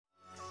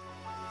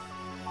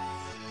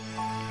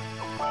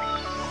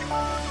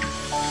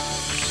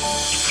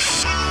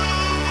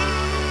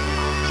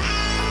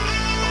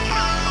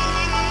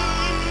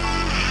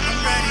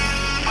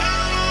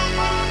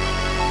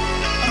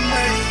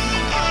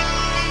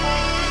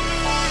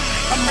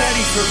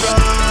Yo, what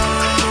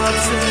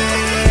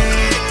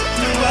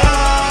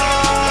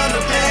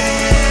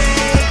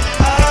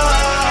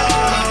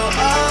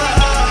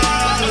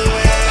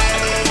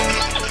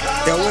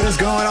is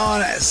going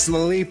on,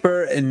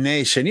 Sleeper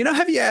Nation?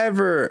 Have you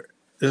ever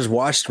just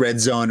watched Red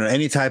Zone or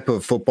any type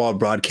of football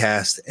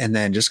broadcast and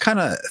then just kind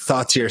of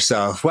thought to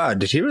yourself, wow,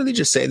 did he really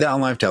just say that on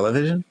live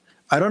television?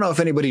 I don't know if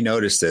anybody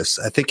noticed this.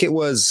 I think it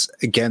was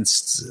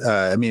against,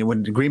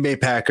 when the Green Bay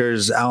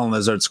Packers, Alan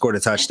Lazard scored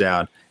a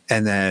touchdown.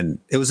 And then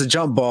it was a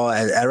jump ball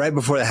at right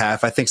before the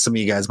half. I think some of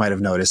you guys might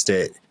have noticed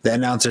it. The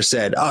announcer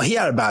said, he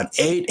had about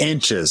 8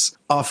 inches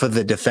off of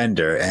the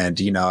defender. And,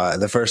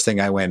 the first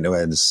thing I went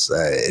was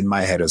in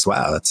my head was,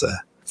 wow, that's a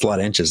lot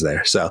of inches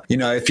there. So,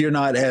 if you're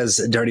not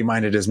as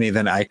dirty-minded as me,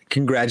 then I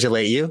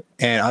congratulate you.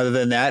 And other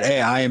than that, hey,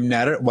 I am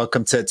Natter.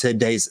 Welcome to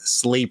today's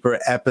Sleeper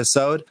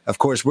episode. Of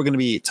course, we're going to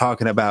be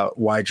talking about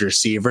wide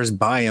receivers,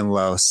 buying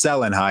low,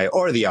 selling high,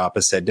 or the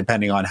opposite,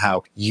 depending on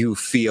how you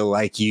feel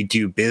like you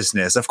do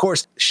business. Of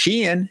course,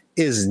 Sheehan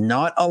is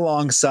not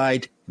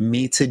alongside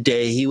me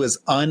today. He was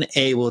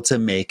unable to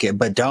make it,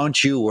 but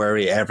don't you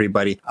worry,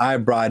 everybody. I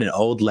brought an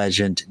old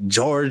legend,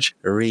 George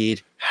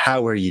Reed.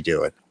 How are you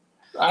doing?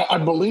 I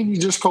believe you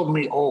just called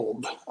me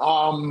old.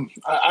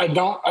 I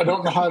don't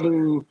know how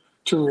to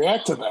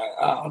react to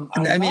that.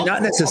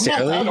 Not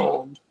necessarily. I'm not that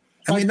old.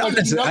 Not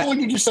necessarily. Not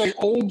only did you say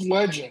old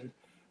legend,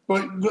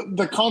 but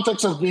the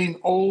context of being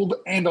old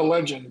and a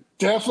legend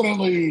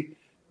definitely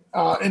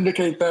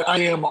indicate that I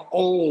am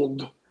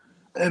old.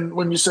 And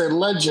when you say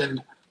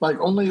legend, like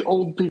only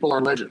old people are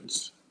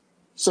legends.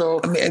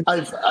 So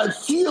I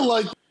feel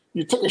like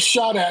you took a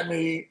shot at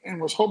me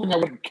and was hoping I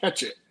wouldn't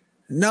catch it.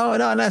 No,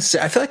 not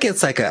necessarily. I feel like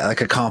it's like a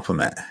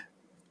compliment.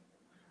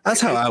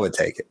 That's how I would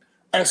take it.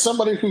 As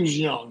somebody who's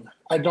young,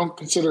 I don't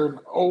consider an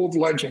old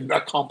legend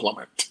a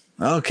compliment.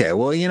 Okay,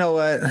 well, you know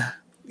what?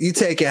 You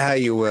take it how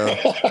you will.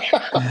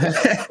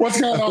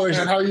 What's going on,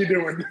 man? How are you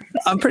doing?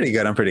 I'm pretty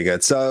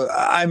good. So,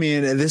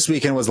 this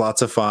weekend was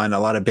lots of fun. A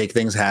lot of big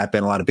things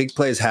happened. A lot of big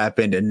plays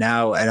happened. And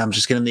I'm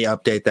just getting the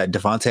update that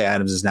Davante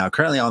Adams is now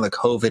currently on the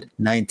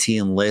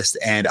COVID-19 list.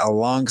 And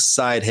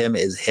alongside him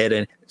is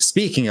hidden.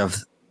 Speaking of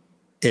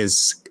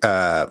is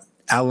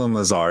Alan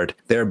Lazard.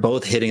 They're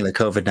both hitting the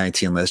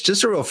COVID-19 list.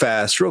 Just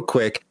real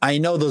quick. I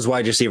know those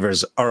wide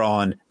receivers are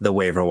on the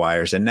waiver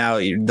wires, and now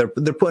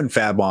they're putting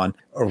Fab on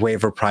or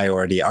waiver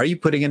priority. Are you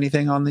putting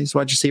anything on these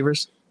wide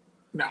receivers?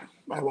 No,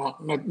 I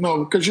won't.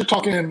 No, because you're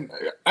talking.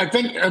 I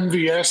think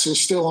MVS is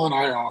still on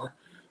IR.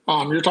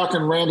 You're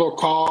talking Randall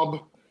Cobb,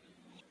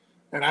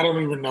 and I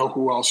don't even know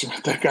who else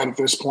they got at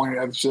this point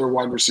as their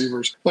wide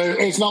receivers.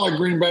 It's not like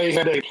Green Bay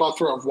had a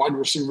plethora of wide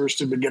receivers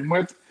to begin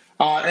with.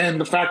 And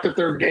the fact that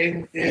their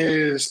game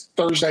is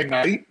Thursday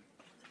night,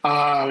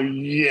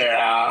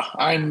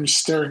 I'm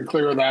steering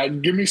clear of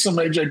that. Give me some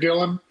A.J.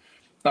 Dillon.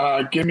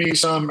 Give me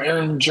some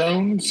Aaron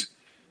Jones.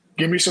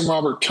 Give me some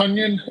Robert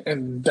Tonyan,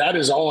 and that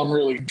is all I'm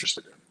really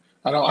interested in.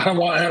 I don't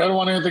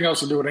want anything else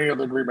to do with any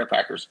other Green Bay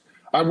Packers.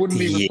 I wouldn't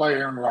even play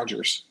Aaron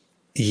Rodgers.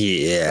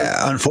 Yeah,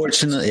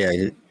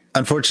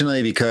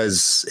 Unfortunately,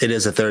 because it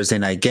is a Thursday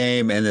night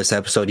game and this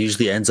episode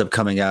usually ends up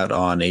coming out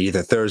on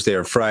either Thursday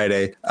or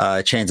Friday,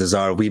 chances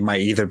are we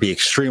might either be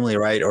extremely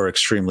right or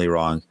extremely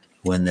wrong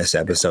when this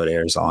episode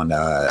airs on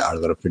our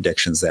little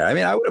predictions there.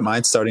 I wouldn't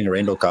mind starting a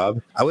Randall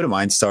Cobb. I wouldn't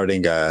mind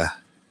starting who's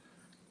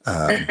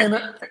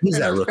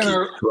that rookie?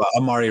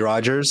 Amari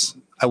Rodgers.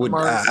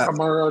 Amari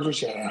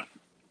Rodgers, yeah.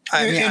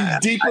 In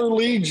deeper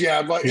leagues,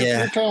 yeah. But if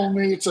you're telling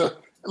me it's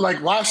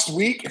like last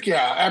week,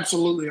 yeah,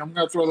 absolutely. I'm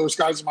going to throw those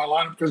guys in my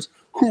lineup because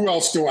who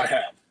else do I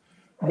have?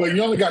 But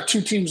you only got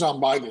 2 teams on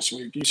bye this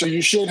week. So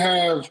you should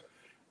have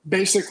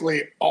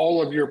basically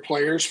all of your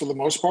players for the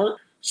most part.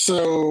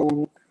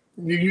 So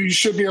you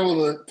should be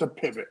able to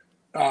pivot.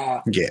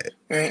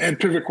 And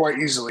pivot quite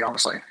easily,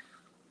 honestly.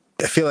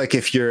 I feel like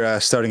if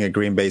you're starting a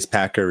Green Bay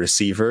Packer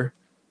receiver,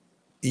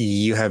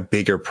 you have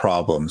bigger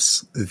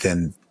problems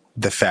than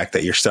the fact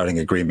that you're starting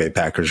a Green Bay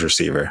Packers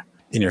receiver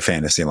in your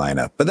fantasy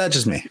lineup. But that's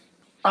just me.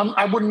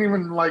 I wouldn't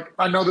even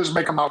I know this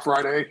may come out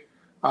Friday.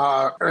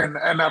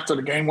 And after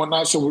the game,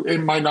 whatnot, so it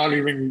might not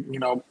even,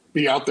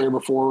 be out there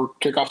before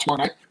kickoff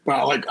tomorrow night.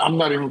 But I'm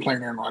not even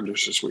playing Aaron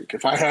Rodgers this week.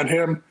 If I had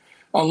him,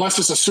 unless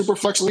it's a super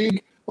flex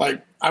league,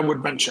 I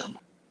would bench him.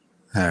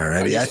 All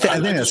righty, I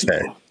think that's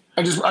fair.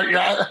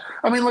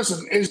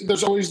 Listen,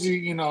 there's always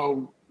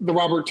the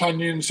Robert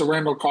Tonyans, the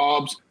Randall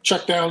Cobbs,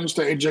 checkdowns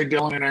to A.J.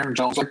 Dillon and Aaron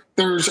Jones.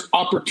 There's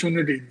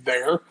opportunity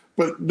there,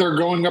 but they're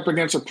going up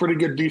against a pretty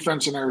good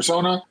defense in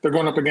Arizona. They're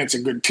going up against a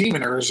good team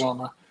in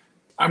Arizona.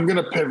 I'm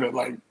going to pivot.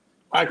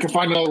 I can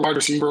find another wide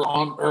receiver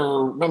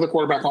or another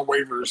quarterback on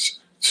waivers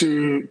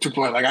to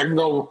play. I can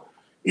go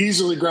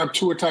easily grab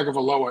Tua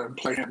Tagovailoa and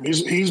play him.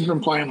 He's been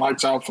playing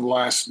lights out for the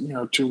last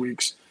 2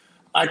 weeks.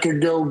 I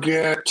could go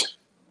get.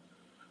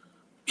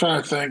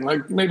 Trying to think,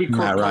 maybe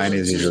Matt Ryan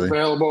is usually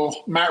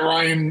available. Matt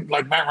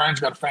Ryan's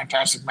got a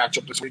fantastic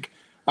matchup this week.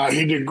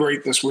 He did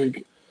great this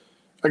week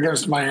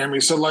against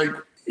Miami. So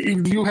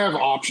you have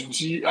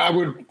options. I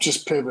would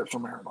just pivot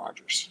from Aaron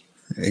Rodgers.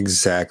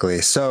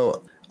 Exactly.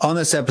 So On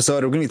this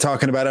episode, we're going to be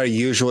talking about our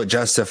usual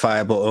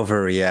justifiable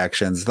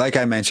overreactions. Like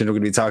I mentioned, we're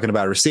going to be talking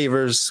about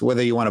receivers,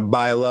 whether you want to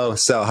buy low,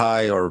 sell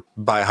high, or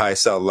buy high,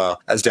 sell low.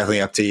 That's definitely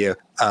up to you,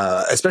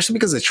 especially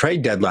because the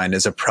trade deadline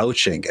is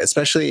approaching,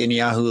 especially in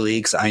Yahoo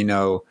leagues. I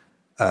know,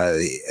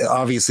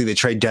 obviously, the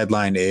trade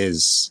deadline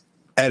is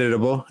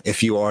editable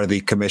if you are the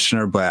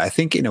commissioner, but I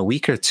think in a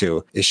week or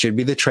two it should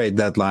be the trade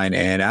deadline,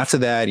 and after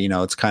that,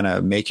 it's kind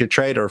of make your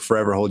trade or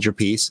forever hold your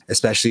peace,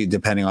 especially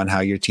depending on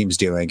how your team's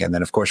doing. And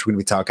then of course we're going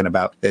to be talking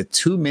about the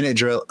 2-minute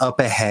drill up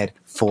ahead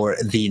for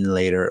the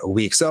later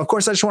week. So of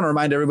course I just want to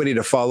remind everybody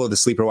to follow the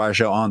Sleeper Wire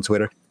Show on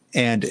Twitter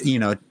and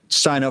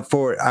sign up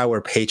for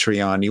our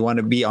Patreon. You want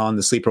to be on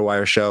the Sleeper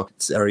Wire Show,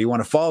 or you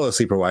want to follow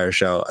Sleeper Wire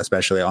Show,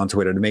 especially on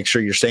Twitter, to make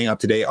sure you're staying up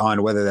to date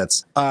on whether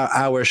that's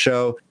our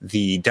show,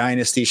 the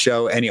Dynasty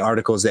show, any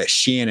articles that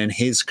Sheehan and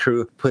his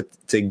crew put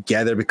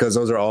together, because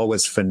those are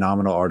always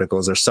phenomenal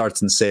articles. Their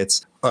starts and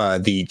sits,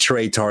 the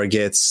trade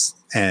targets,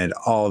 and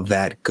all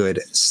that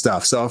good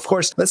stuff. So of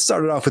course, let's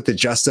start it off with the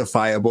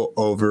justifiable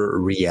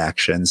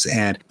overreactions.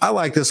 And I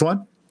like this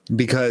one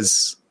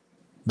because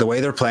the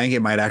way they're playing,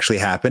 it might actually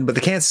happen, but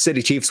the Kansas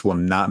City Chiefs will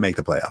not make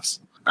the playoffs.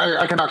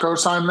 I cannot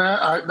co-sign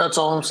that. That's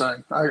all I'm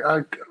saying. I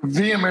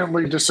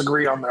vehemently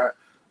disagree on that.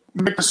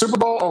 Make the Super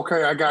Bowl?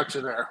 Okay, I got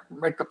you there.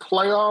 Make the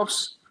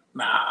playoffs?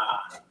 Nah,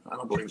 I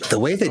don't believe that. The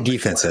way the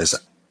defense is,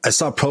 I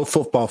saw Pro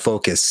Football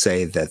Focus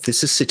say that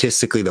this is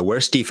statistically the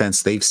worst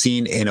defense they've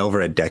seen in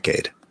over a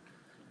decade.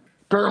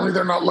 Apparently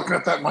they're not looking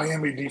at that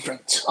Miami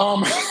defense.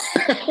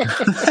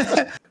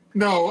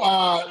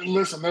 No,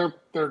 listen,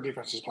 their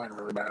defense is playing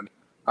really bad.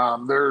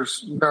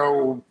 There's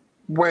no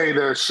way to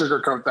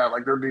sugarcoat that.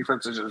 Like, their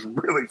defense is just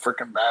really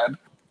freaking bad.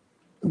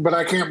 But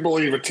I can't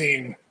believe a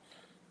team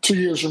 2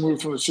 years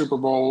removed from the Super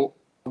Bowl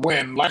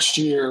win last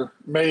year,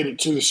 made it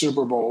to the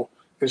Super Bowl,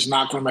 is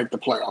not going to make the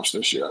playoffs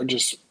this year.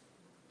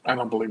 I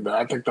don't believe that.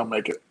 I think they'll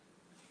make it.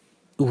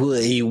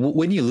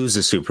 When you lose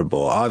the Super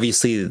Bowl,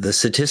 obviously the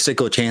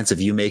statistical chance of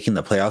you making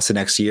the playoffs the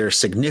next year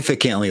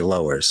significantly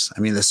lowers.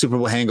 I mean, the Super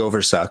Bowl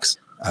hangover sucks.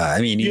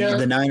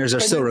 The Niners are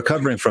still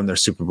recovering from their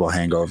Super Bowl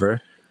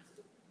hangover.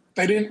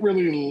 They didn't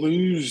really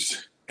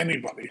lose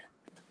anybody.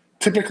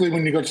 Typically,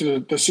 when you go to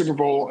the Super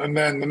Bowl and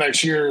then the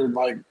next year,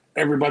 like,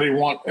 everybody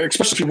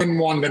especially if you win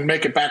one, then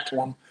make it back to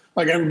them.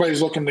 Like,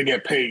 everybody's looking to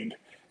get paid,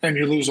 and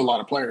you lose a lot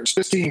of players.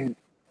 This team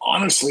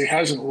honestly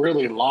hasn't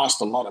really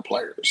lost a lot of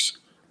players.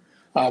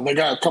 They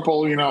got a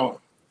couple,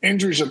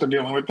 injuries that they're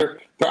dealing with. Their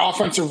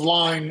offensive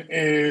line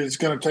is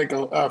going to take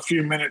a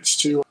few minutes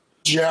to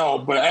gel,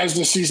 but as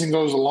the season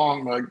goes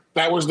along, like,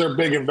 that was their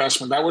big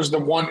investment. That was the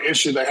one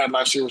issue they had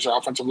last year, was their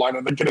offensive line,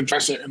 and they can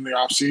address it in the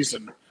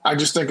offseason. I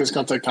just think it's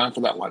going to take time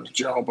for that line to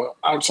gel, but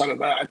outside of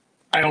that,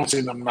 I don't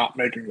see them not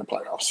making the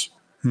playoffs.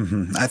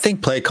 Mm-hmm. I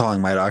think play calling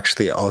might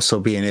actually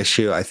also be an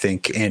issue. I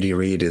think Andy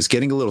Reid is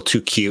getting a little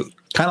too cute.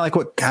 Kind of like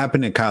what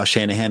happened to Kyle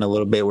Shanahan a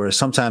little bit, where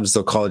sometimes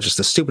they'll call just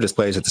the stupidest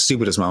plays at the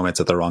stupidest moments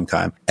at the wrong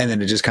time, and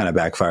then it just kind of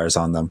backfires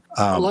on them.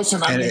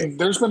 Listen,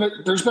 there's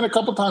been a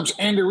couple times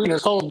Andy Reid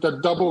has called the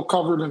double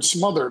covered and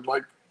smothered,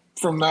 like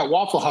from that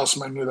Waffle House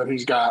menu that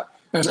he's got,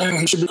 and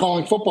he should be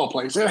calling football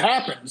plays. It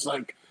happens.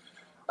 Like,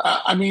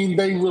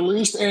 they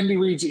released Andy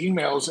Reid's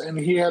emails, and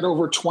he had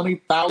over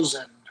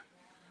 20,000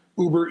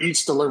 Uber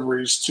Eats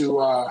deliveries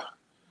to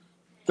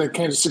the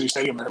Kansas City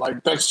Stadium.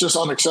 Like, that's just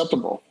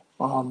unacceptable.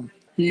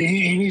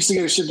 He needs to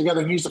get his shit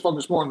together. He needs to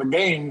focus more on the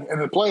game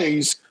and the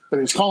plays that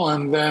he's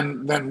calling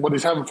than what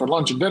he's having for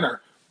lunch and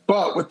dinner.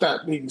 But with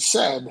that being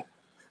said,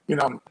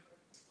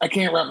 I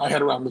can't wrap my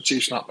head around the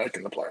Chiefs not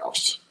making the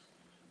playoffs.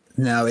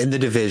 Now, in the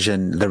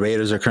division, the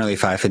Raiders are currently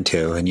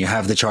 5-2, and you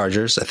have the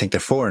Chargers. I think they're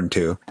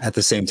 4-2. At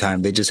the same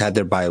time, they just had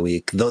their bye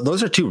week.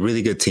 Those are two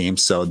really good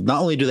teams. So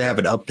not only do they have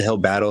an uphill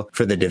battle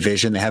for the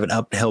division, they have an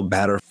uphill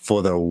battle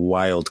for the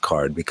wild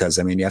card, because,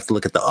 you have to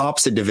look at the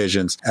opposite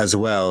divisions as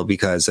well,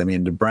 because,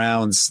 the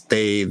Browns,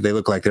 they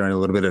look like they're in a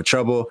little bit of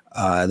trouble.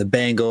 The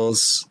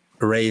Bengals,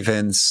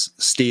 Ravens,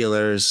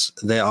 Steelers,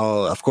 they're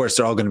all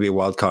going to be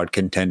wild card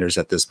contenders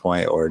at this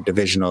point, or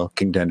divisional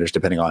contenders,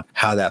 depending on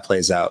how that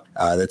plays out.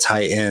 The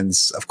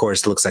Titans, of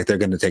course, looks like they're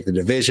going to take the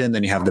division.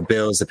 Then you have the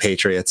Bills, the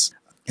Patriots.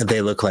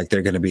 They look like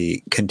they're going to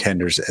be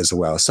contenders as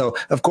well. So,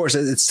 of course,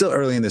 it's still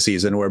early in the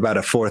season. We're about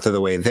a fourth of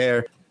the way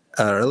there.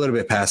 A little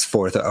bit past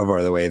fourth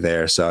of the way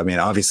there. So,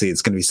 obviously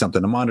it's going to be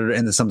something to monitor,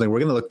 and it's something we're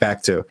going to look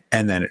back to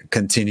and then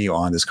continue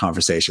on this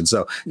conversation.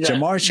 So,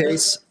 Ja'Marr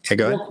Chase,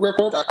 go ahead. Real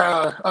quick,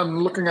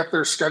 I'm looking at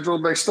their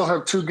schedule. They still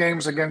have 2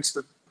 games against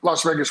the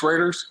Las Vegas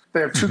Raiders.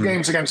 They have 2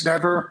 games against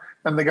Denver,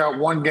 and they got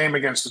 1 game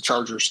against the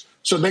Chargers.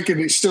 So they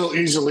could still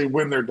easily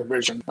win their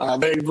division.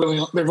 They've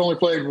only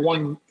played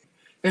 1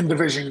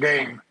 in-division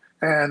game,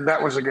 and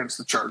that was against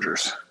the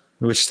Chargers,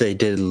 which they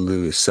did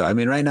lose. So,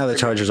 right now the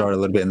Chargers are a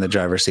little bit in the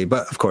driver's seat,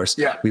 but of course,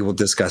 we will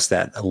discuss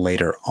that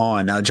later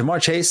on. Now,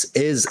 Ja'Marr Chase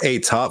is a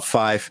top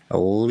 5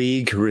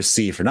 league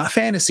receiver, not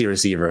fantasy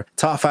receiver,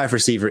 top 5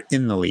 receiver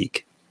in the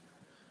league.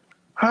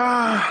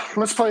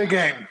 Let's play a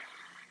game.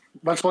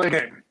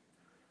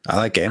 I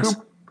like games.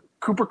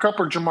 Cooper Kupp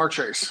or Ja'Marr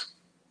Chase?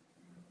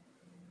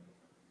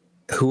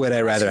 Who would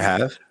I rather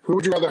have? Who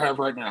would you rather have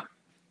right now?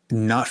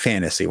 Not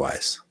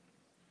fantasy-wise.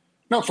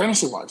 No,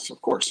 fantasy-wise,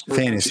 of course.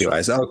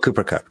 Fantasy-wise. Oh,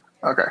 Cooper Kupp.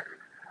 Okay.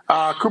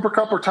 Cooper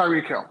Kupp or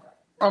Tyreek Hill?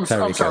 I'm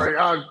sorry.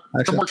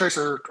 Ja'Marr Chase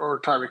or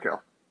Tyreek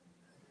Hill?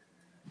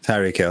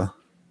 Tyreek Hill.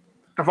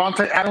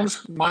 Davante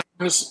Adams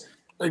minus,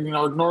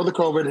 ignore the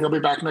COVID. He'll be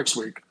back next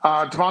week.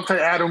 Davante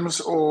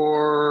Adams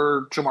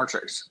or Ja'Marr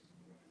Chase?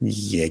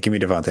 Yeah, give me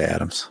Davante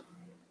Adams.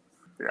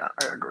 Yeah,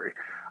 I agree.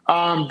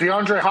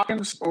 DeAndre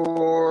Hopkins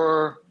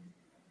or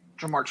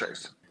Ja'Marr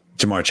Chase?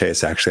 Ja'Marr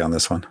Chase, actually, on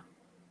this one.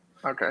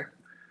 Okay.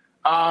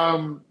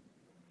 Trying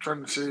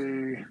to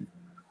see.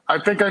 I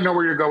think I know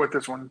where you go with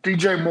this one.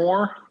 DJ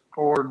Moore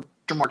or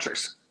Ja'Marr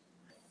Chase?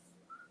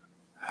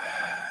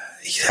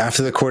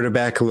 After the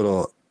quarterback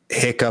little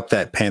hiccup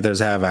that Panthers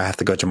have, I have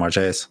to go Ja'Marr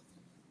Chase.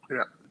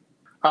 Yeah.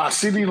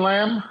 CeeDee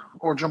Lamb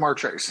or Ja'Marr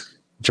Chase?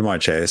 Ja'Marr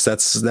Chase.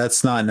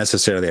 That's not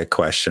necessarily a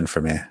question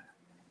for me.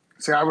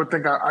 See, I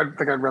think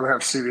I'd rather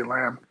have CeeDee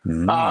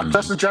Lamb.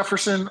 Justin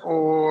Jefferson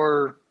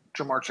or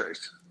Ja'Marr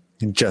Chase?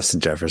 Justin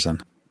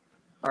Jefferson.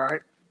 All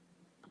right.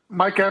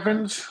 Mike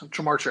Evans,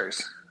 Ja'Marr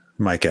Chase.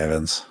 Mike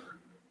Evans.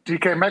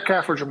 DK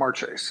Metcalf or Ja'Marr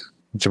Chase?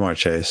 Jamar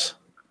Chase.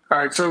 All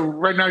right, so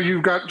right now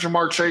you've got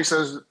Ja'Marr Chase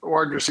as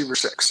wide receiver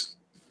 6.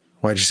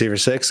 Wide receiver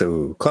 6?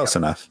 Ooh, close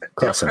enough.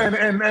 Close enough.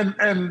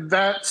 And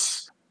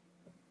that's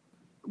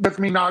with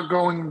me not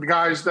going the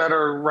guys that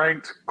are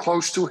ranked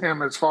close to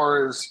him as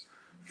far as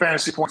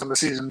fantasy points in the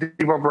season.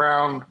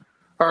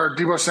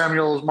 Debo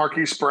Samuels,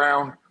 Marquise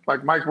Brown,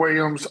 like Mike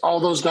Williams, all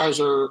those guys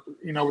are,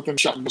 within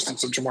shouting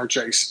distance of Ja'Marr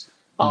Chase.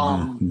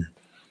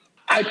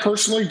 I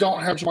personally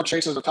don't have Ja'Marr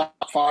Chase as a top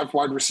 5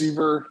 wide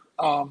receiver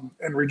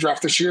in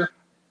redraft this year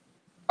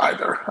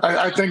either.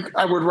 I think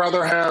I would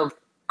rather have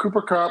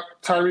Cooper Kupp,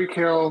 Tyreek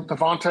Hill,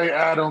 Davante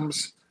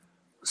Adams,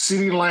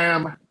 CeeDee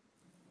Lamb,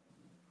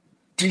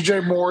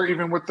 DJ Moore,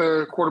 even with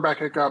the quarterback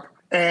hiccup.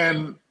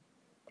 And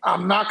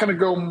I'm not going to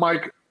go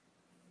Mike.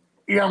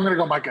 Yeah, I'm going to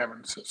go Mike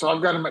Evans. So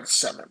I've got him at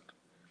 7.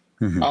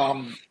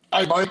 Mm-hmm.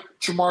 I like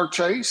Ja'Marr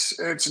Chase.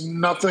 It's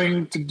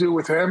nothing to do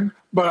with him,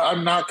 but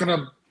I'm not going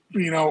to,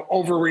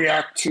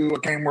 overreact to a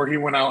game where he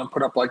went out and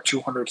put up like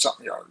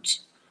 200-something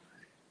yards.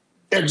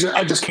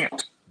 I just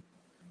can't.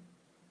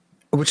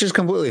 Which is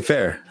completely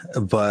fair.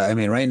 But, I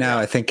mean, right now,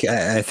 I think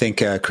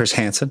Chris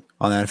Hansen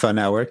on the NFL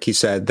Network, he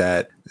said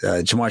that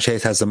Ja'Marr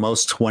Chase has the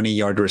most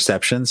 20-yard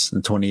receptions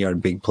and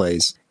 20-yard big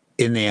plays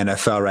in the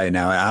NFL right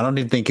now. I don't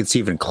even think it's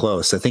even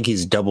close. I think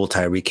he's double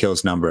Tyreek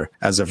Hill's number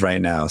as of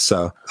right now.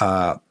 So,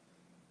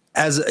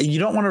 as you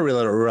don't want to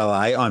really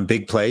rely on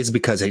big plays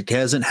because it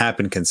doesn't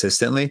happen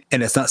consistently,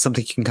 and it's not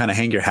something you can kind of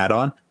hang your hat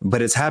on, but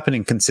it's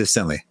happening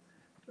consistently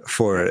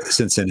for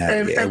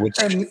Cincinnati, go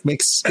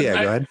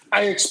ahead.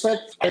 I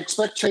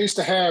expect Chase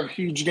to have a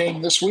huge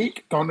game this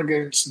week going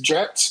against the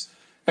Jets,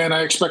 and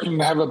I expect him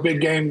to have a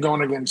big game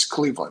going against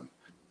Cleveland.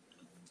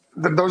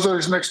 Those are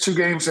his next 2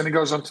 games, and he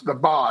goes on to the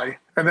bye.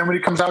 And then when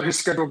he comes out, his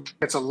schedule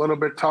gets a little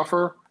bit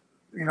tougher.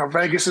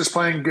 Vegas is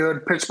playing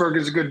good. Pittsburgh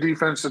is a good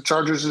defense. The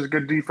Chargers is a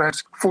good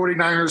defense.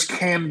 49ers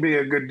can be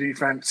a good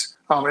defense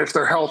if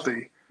they're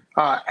healthy.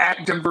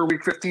 At Denver,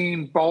 week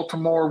 15,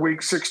 Baltimore,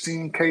 week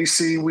 16,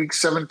 KC, week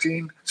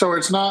 17. So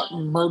it's not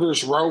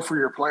murder's row for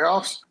your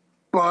playoffs,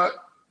 but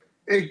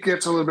it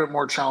gets a little bit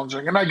more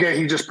challenging. And I get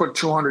he just put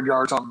 200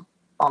 yards on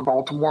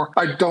Baltimore.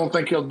 I don't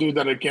think he'll do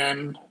that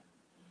again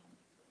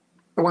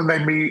when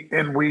they meet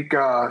in week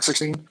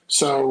 16.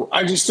 So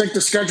I just think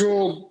the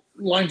schedule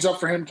lines up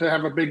for him to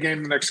have a big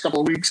game the next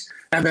couple of weeks.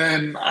 And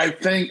then I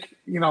think,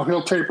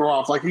 he'll taper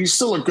off. Like, he's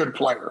still a good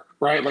player,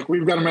 right? Like,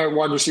 we've got him at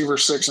wide receiver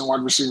 6 and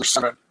wide receiver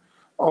 7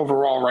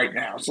 overall right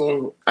now.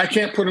 So I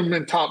can't put him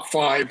in top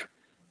 5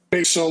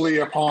 based solely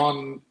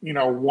upon,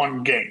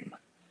 one game.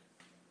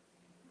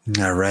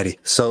 Alrighty.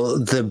 So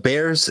the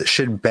Bears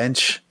should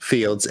bench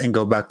Fields and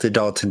go back to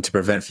Dalton to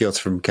prevent Fields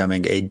from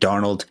becoming a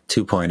Darnold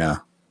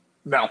 2.0.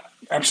 No,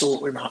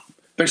 absolutely not.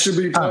 They should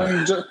be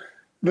playing.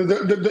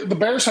 The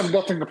Bears have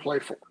nothing to play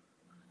for.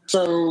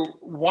 So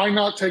why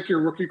not take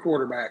your rookie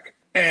quarterback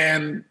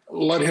and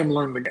let him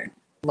learn the game?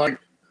 Like,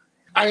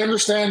 I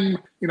understand,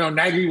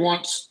 Nagy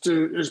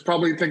is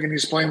probably thinking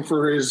he's playing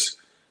for his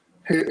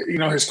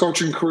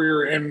coaching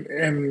career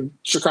in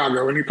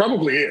Chicago, and he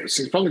probably is.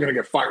 He's probably going to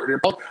get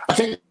fired. I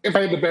think if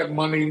I had to bet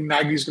money,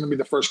 Nagy's going to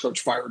be the first coach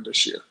fired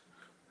this year.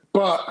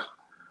 But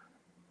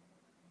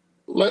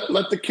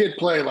let the kid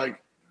play.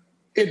 Like,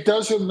 it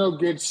does him no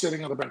good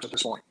sitting on the bench at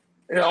this point.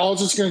 All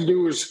it's going to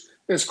do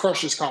is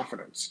crush his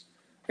confidence,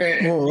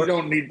 and you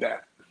don't need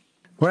that.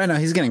 Right now,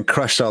 he's getting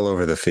crushed all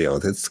over the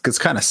field. It's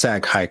kind of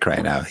sack hike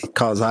right now. He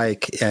calls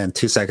hike, and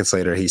 2 seconds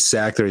later, he's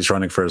sacked or he's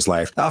running for his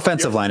life. The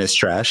offensive line is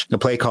trash. The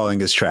play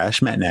calling is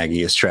trash. Matt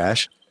Nagy is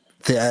trash.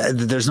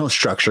 There's no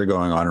structure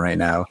going on right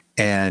now,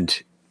 and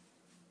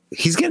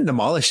he's getting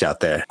demolished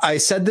out there. I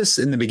said this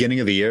in the beginning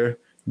of the year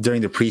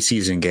during the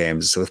preseason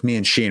games with me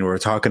and Sheen. We were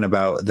talking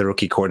about the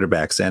rookie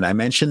quarterbacks, and I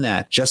mentioned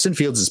that Justin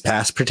Fields'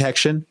 pass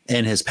protection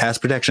and his pass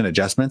protection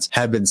adjustments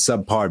have been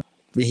subpar.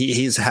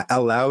 He's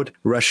allowed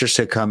rushers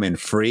to come in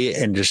free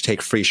and just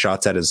take free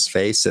shots at his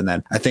face. And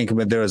then I think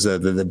there was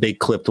the big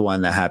clipped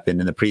one that happened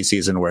in the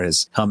preseason where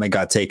his helmet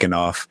got taken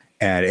off.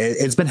 And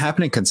it's been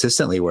happening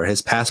consistently where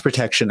his pass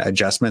protection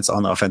adjustments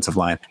on the offensive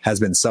line has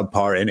been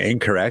subpar and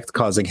incorrect,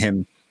 causing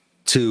him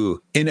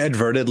to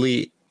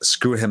inadvertently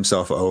screw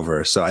himself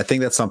over. So I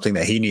think that's something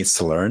that he needs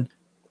to learn,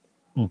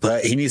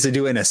 but he needs to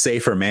do it in a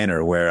safer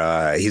manner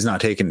where he's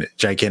not taking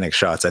gigantic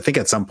shots. I think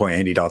at some point,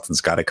 Andy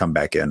Dalton's got to come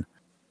back in.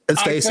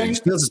 Let's face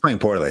it, Fields is playing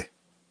poorly.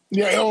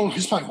 Yeah,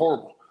 he's playing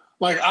horrible.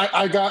 Like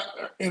I got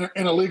in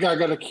a league, I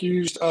got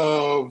accused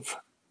of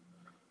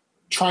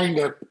trying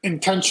to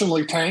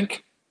intentionally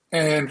tank.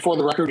 And for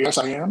the record, yes,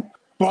 I am.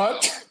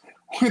 But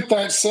with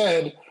that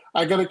said,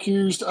 I got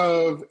accused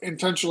of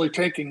intentionally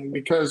tanking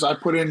because I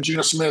put in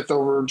Geno Smith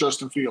over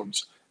Justin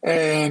Fields.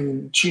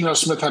 And Geno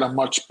Smith had a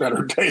much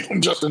better day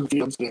than Justin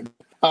Fields did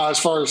as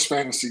far as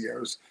fantasy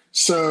goes.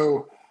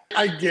 So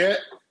I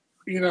get,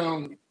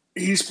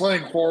 he's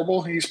playing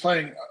horrible. He's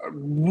playing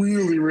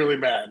really, really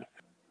bad.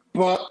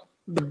 But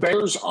the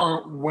Bears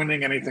aren't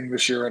winning anything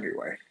this year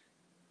anyway.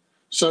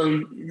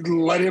 So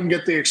let him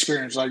get the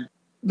experience. Like,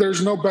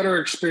 there's no better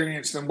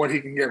experience than what he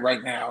can get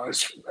right now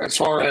as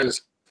far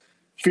as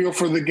feel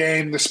for the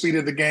game, the speed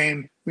of the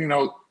game,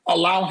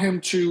 allow him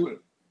to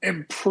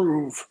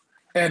improve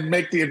and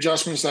make the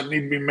adjustments that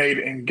need to be made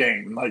in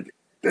game. Like,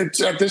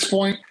 it's at this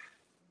point,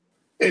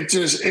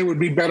 it would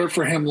be better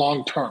for him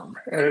long term.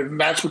 And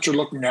that's what you're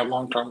looking at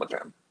long term with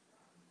him.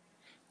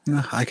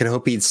 I could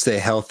hope he'd stay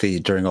healthy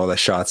during all the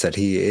shots that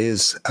he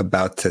is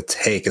about to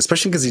take,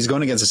 especially because he's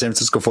going against the San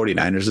Francisco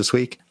 49ers this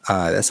week.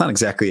 That's not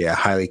exactly a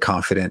highly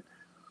confident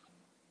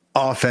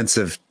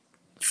offensive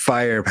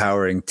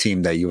fire-powering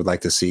team that you would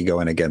like to see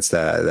going against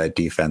that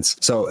defense.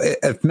 So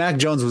if Mac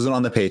Jones wasn't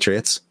on the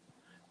Patriots,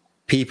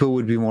 people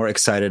would be more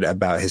excited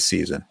about his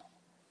season.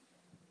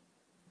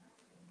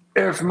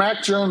 If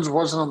Mac Jones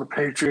wasn't on the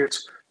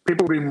Patriots,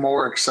 people would be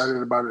more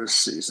excited about his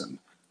season.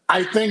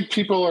 I think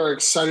people are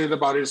excited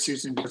about his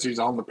season because he's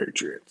on the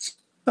Patriots.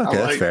 Okay,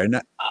 that's fair.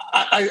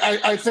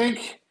 I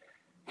think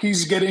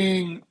he's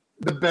getting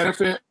the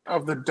benefit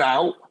of the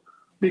doubt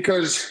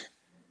because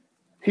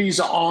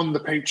he's on the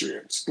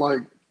Patriots.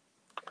 Like,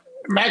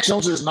 Mac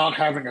Jones is not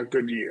having a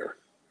good year,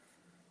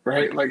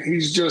 right? Like,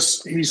 he's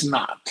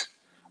not.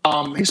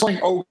 He's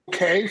playing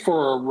okay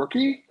for a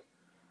rookie,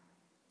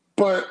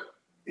 but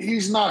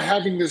he's not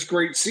having this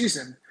great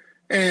season.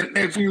 And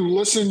if you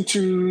listen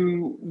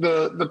to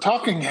the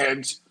talking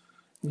heads,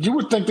 you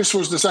would think this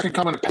was the second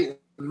coming of Peyton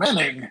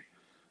Manning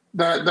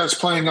that's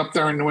playing up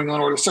there in New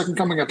England, or the second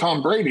coming of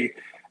Tom Brady.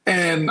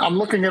 And I'm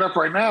looking it up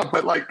right now,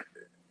 but like,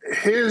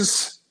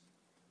 his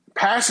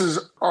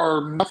passes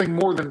are nothing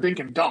more than dink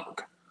and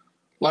dunk.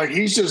 Like,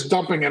 he's just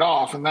dumping it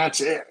off, and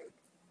that's it.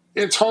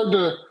 It's hard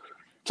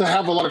to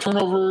have a lot of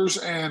turnovers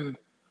and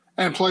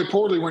play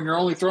poorly when you're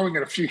only throwing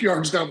it a few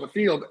yards down the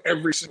field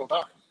every single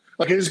time.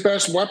 Like, his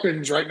best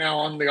weapons right now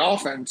on the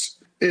offense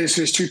is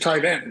his two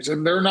tight ends,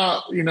 and they're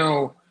not,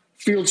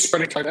 field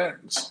spreading tight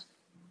ends.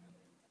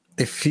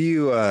 If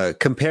you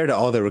compare to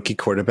all the rookie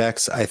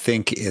quarterbacks, I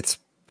think it's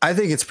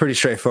pretty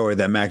straightforward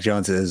that Mac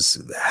Jones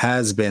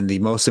has been the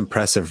most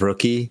impressive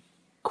rookie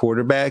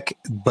quarterback.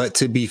 But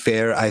to be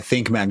fair, I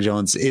think Mac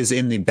Jones is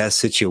in the best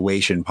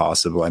situation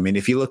possible. I mean,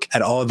 if you look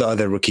at all the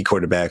other rookie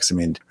quarterbacks, I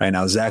mean, right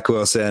now, Zach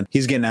Wilson,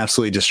 he's getting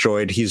absolutely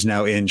destroyed. He's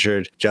now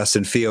injured.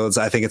 Justin Fields,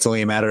 I think it's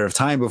only a matter of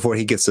time before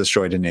he gets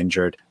destroyed and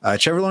injured.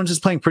 Trevor Lawrence is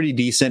playing pretty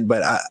decent,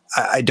 but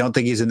I don't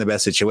think he's in the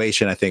best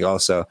situation. I think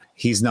also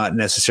he's not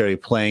necessarily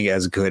playing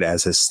as good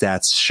as his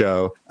stats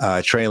show.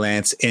 Trey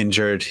Lance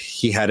injured.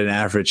 He had an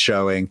average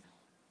showing.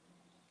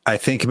 I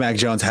think Mac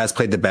Jones has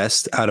played the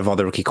best out of all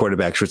the rookie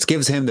quarterbacks, which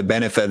gives him the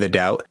benefit of the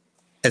doubt,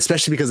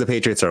 especially because the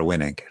Patriots are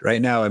winning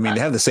right now. I mean, they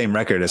have the same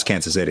record as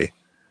Kansas City.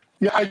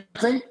 Yeah, I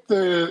think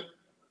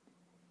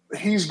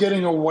he's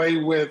getting away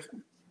with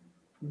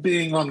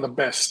being on the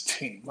best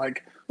team.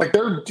 Like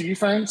their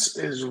defense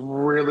is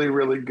really,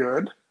 really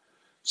good.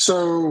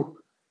 So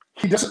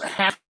he doesn't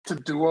have to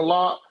do a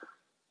lot.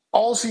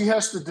 All he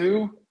has to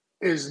do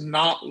is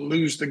not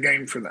lose the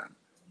game for them.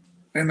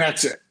 And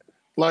that's it.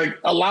 Like,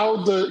 allow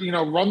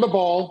run the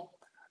ball,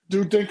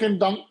 do dink and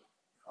dunk,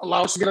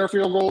 allow us to get our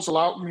field goals,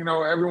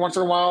 every once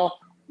in a while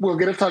we'll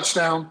get a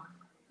touchdown.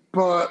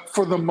 But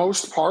for the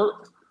most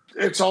part,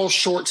 it's all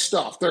short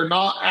stuff. They're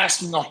not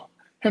asking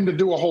him to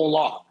do a whole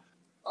lot.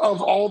 Of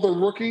all the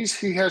rookies,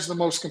 he has the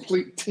most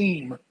complete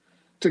team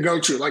to go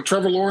to. Like,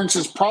 Trevor Lawrence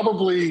is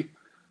probably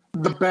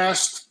the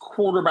best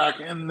quarterback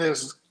in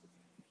this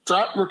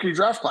rookie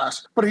draft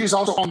class, but he's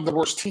also on the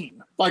worst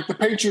team. Like, the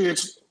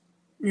Patriots,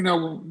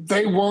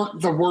 they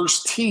weren't the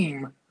worst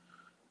team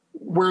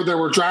where they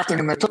were drafting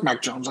and they took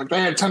Mac Jones. Like, they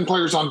had 10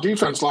 players on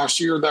defense last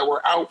year that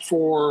were out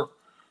for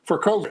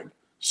COVID.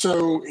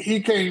 So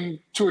he came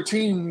to a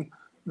team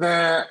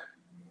that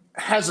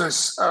has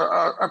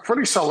a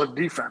pretty solid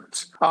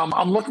defense.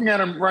 I'm looking at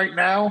him right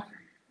now.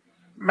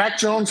 Mac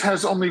Jones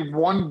has only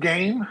one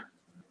game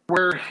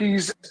where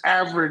he's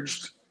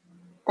averaged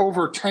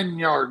over 10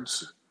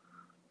 yards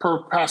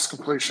per pass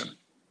completion.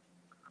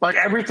 Like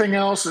everything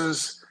else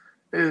is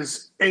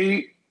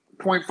 8.5,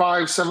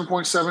 7.7,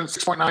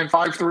 6.9,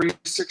 5.3,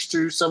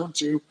 6.2,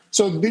 7.2.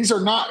 So these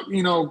are not,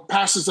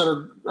 passes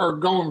that are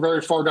going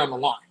very far down the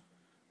line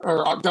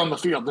or down the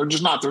field. They're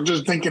just not. They're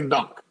just dink and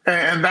dunk.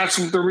 And that's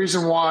the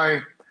reason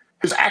why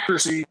his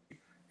accuracy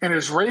and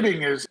his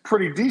rating is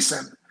pretty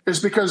decent, is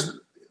because,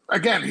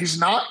 again, he's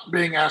not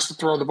being asked to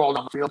throw the ball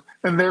down the field,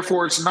 and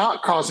therefore it's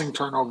not causing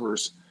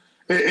turnovers.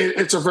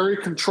 It's a very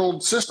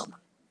controlled system.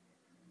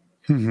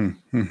 All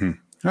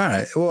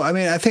right. Well, I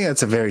mean, I think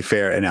that's a very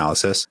fair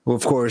analysis. Well,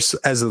 of course,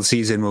 as the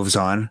season moves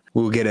on,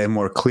 we'll get a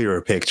more clearer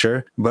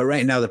picture. But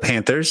right now, the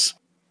Panthers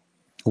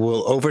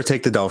will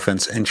overtake the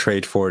Dolphins and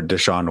trade for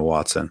Deshaun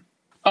Watson.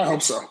 I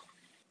hope so.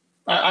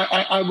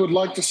 I would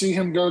like to see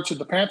him go to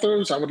the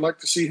Panthers. I would like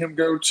to see him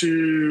go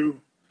to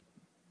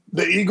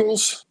the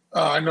Eagles.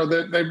 I know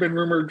that they've been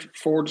rumored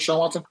for Deshaun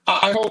Watson.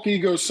 I hope he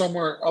goes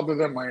somewhere other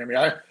than Miami.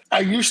 I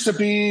used to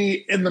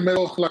be in the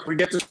middle. Look, we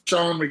get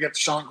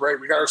Deshaun, great.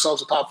 We got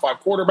ourselves a top 5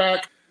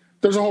 quarterback.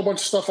 There's a whole bunch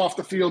of stuff off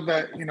the field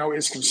that,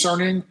 is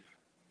concerning.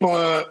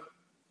 But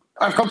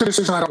I've come to the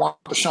decision I don't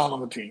want Deshaun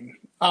on the team.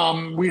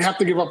 We have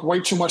to give up way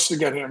too much to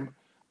get him.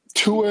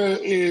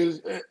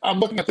 I'm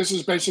looking at this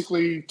as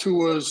basically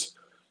Tua's,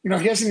 he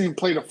hasn't even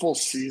played a full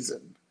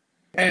season.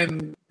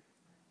 And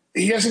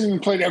he hasn't even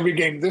played every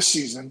game this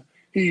season.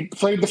 He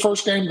played the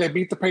first game. They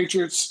beat the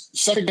Patriots.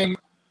 Second game,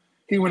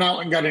 he went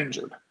out and got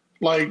injured.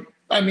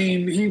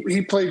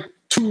 He played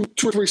two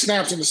or three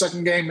snaps in the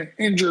second game,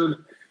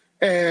 injured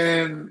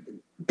and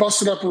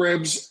busted up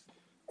ribs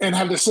and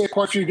had to sit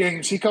quite a few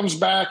games. He comes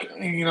back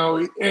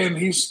and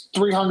he's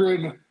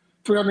 300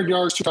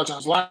 yards, 2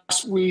 touchdowns.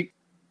 Last week,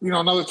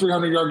 another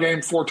 300-yard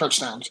game, 4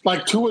 touchdowns.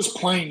 Tua's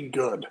playing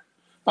good.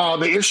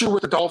 The issue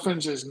with the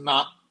Dolphins is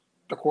not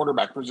the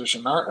quarterback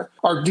position.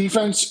 Our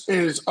defense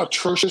is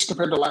atrocious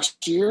compared to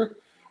last year,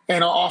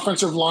 and our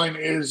offensive line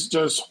is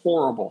just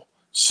horrible.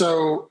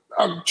 So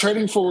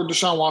trading for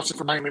Deshaun Watson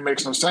for Miami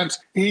makes no sense.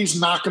 He's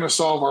not going to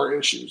solve our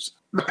issues.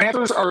 The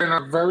Panthers are in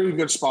a very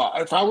good spot.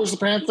 If I was the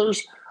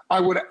Panthers, I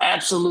would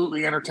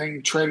absolutely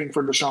entertain trading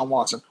for Deshaun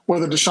Watson.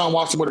 Whether Deshaun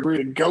Watson would agree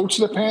to go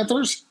to the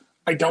Panthers,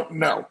 I don't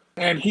know.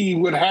 And he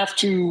would have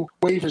to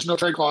waive his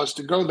no-trade clause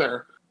to go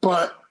there.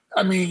 But,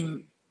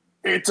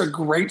 it's a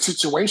great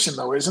situation,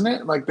 though, isn't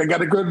it? They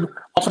got a good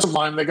offensive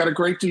line. They got a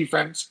great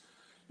defense.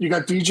 You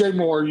got DJ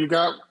Moore. You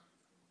got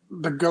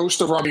the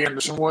ghost of Robbie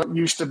Anderson, what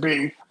used to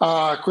be.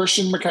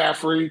 Christian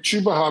McCaffrey,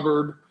 Chuba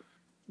Hubbard.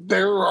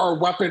 There are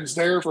weapons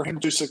there for him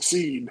to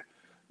succeed.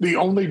 The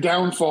only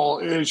downfall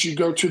is you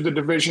go to the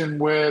division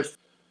with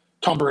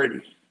Tom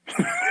Brady.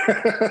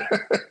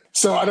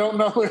 So I don't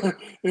know,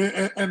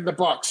 and the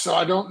Bucs. So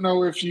I don't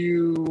know if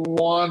you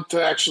want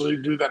to actually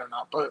do that or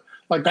not. But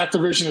that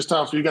division is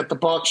tough. You got the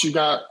Bucs, you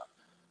got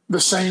the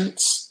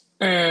Saints,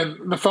 and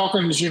the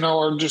Falcons.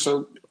 Are just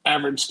an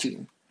average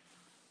team.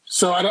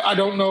 So I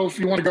don't know if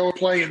you want to go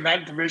play in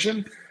that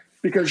division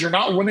because you're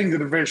not winning the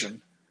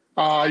division.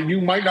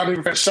 You might not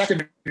even finish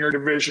second in your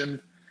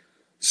division.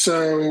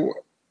 So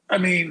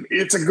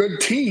it's a good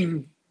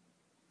team.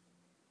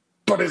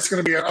 But it's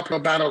going to be an uphill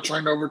battle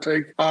trying to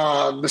overtake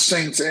the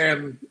Saints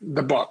and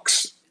the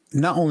Bucs.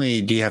 Not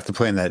only do you have to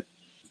play in that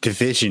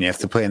division, you have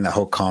to play in the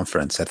whole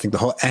conference. I think the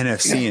whole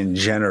NFC in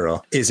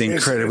general is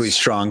incredibly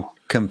strong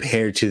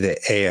compared to the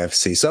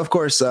AFC. So, of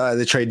course,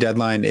 the trade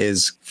deadline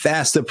is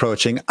fast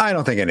approaching. I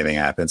don't think anything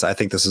happens. I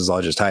think this is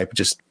all just hype,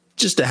 just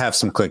to have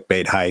some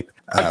clickbait hype.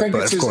 I think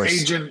it's his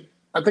agent.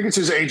 I think it's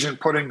his agent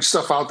putting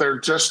stuff out there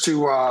just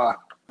to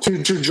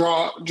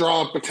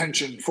draw up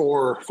attention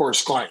for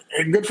his client,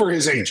 and good for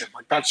his agent.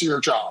 That's your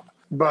job.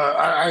 But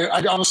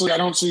I honestly, I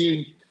don't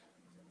see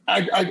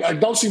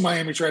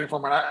Miami trading for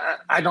him. And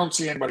I don't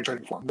see anybody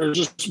trading for him. There's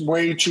just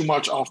way too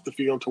much off the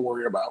field to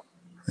worry about.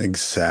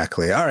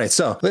 Exactly. All right.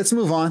 So let's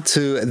move on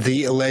to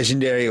the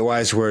legendary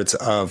wise words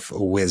of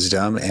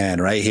wisdom. And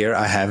right here,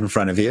 I have in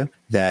front of you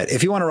that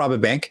if you want to rob a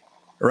bank,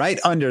 right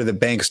under the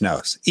bank's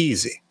nose,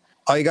 easy.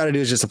 All you got to do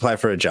is just apply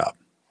for a job.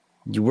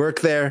 You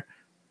work there.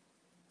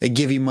 They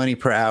give you money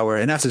per hour.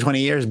 And after 20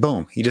 years,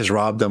 boom, you just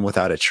robbed them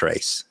without a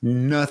trace.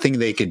 Nothing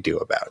they could do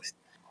about it.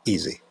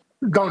 Easy.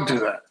 Don't do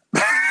that.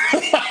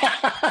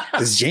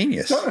 It's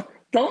genius.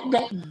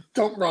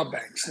 Don't rob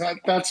banks.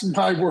 That's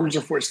my words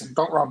of wisdom.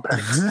 Don't rob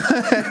banks.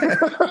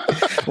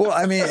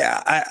 Well,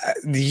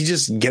 you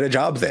just get a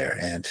job there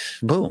and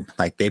boom,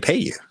 they pay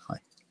you.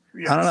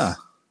 Yes. I don't know.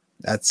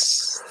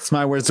 That's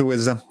my words of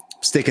wisdom.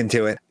 Sticking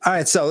to it. All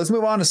right. So let's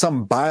move on to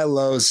some buy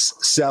lows,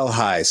 sell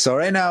highs. So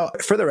right now,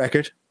 for the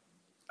record,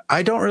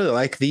 I don't really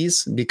like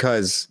these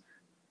because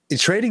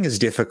trading is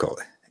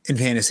difficult in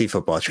fantasy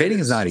football. Trading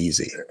is not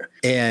easy.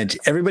 And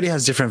everybody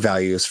has different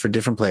values for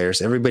different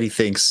players. Everybody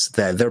thinks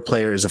that their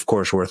player is, of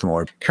course, worth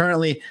more.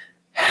 Currently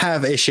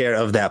have a share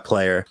of that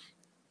player.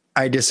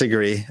 I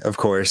disagree, of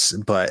course.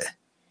 But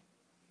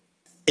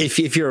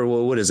if you're,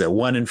 what is it,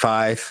 1 in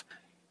 5?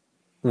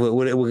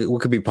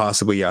 What could be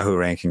possibly Yahoo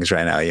rankings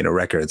right now?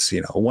 Records,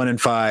 1 in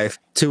 5,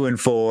 2 and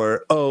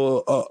 4,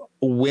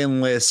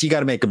 winless. You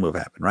got to make a move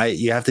happen, right?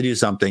 You have to do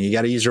something. You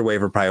got to use your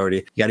waiver priority.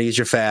 You got to use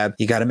your fab.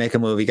 You got to make a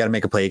move. You got to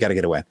make a play. You got to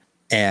get a win.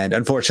 And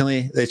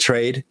unfortunately, the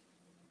trade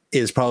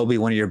is probably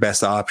one of your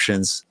best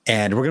options.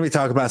 And we're going to be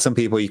talking about some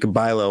people you can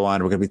buy low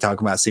on. We're going to be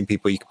talking about some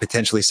people you can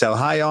potentially sell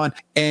high on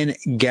and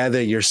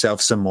gather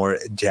yourself some more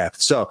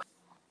depth. So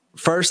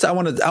first, I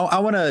want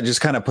to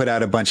just kind of put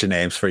out a bunch of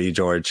names for you,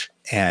 George,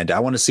 and I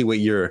want to see what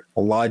your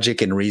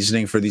logic and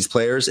reasoning for these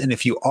players. And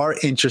if you are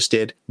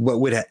interested, what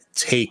would it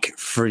take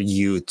for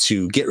you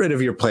to get rid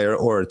of your player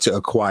or to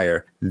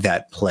acquire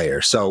that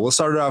player? So we'll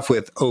start it off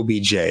with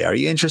OBJ. Are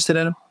you interested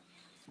in him?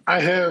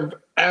 I have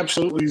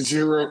absolutely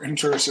zero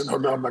interest in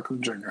Odell Beckham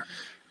Jr.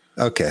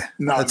 Okay,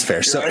 no, that's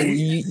fair. So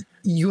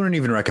you wouldn't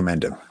even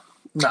recommend him?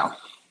 No,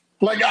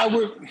 like I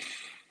wouldn't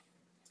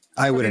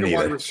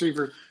either.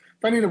 Receiver.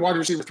 If I need a wide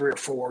receiver 3 or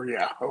 4,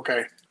 yeah,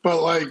 okay.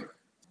 But, like,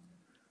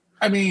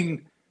 I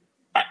mean,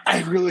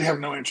 I really have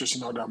no interest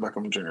in Odell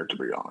Beckham Jr., to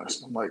be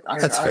honest. I'm like, I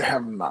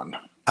have none.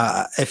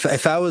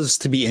 If I was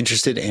to be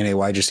interested in a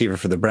wide receiver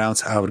for the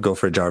Browns, I would go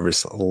for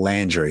Jarvis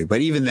Landry.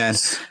 But even then,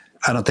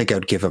 I don't think I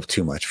would give up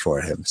too much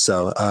for him.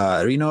 So,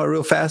 you know what,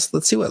 real fast,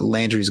 let's see what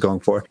Landry's going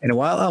for. And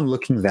while I'm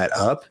looking that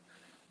up,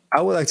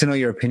 I would like to know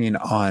your opinion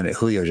on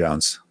Julio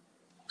Jones.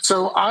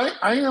 So I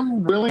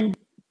am willing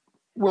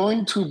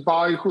to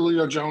buy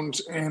Julio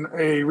Jones in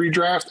a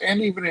redraft and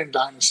even in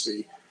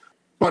Dynasty,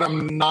 but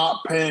I'm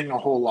not paying a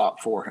whole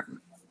lot for him.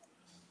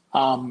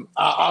 I'm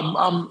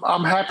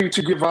happy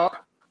to give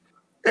up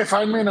if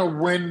I'm in a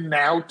win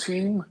now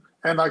team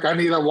and like I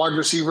need a wide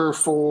receiver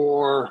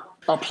for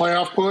a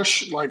playoff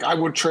push. Like I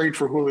would trade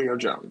for Julio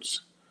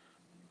Jones.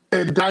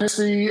 In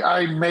Dynasty,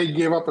 I may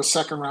give up a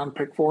second round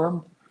pick for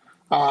him,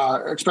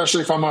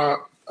 especially if I'm a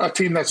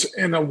team that's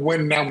in a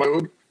win now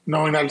mode,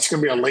 knowing that it's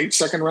going to be a late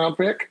second round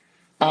pick.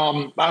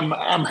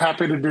 I'm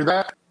happy to do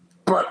that,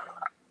 but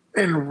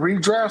in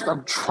redraft,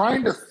 I'm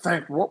trying to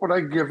think what would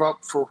I give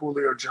up for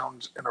Julio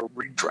Jones in a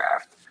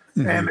redraft,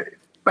 and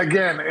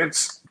again,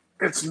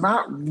 it's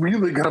not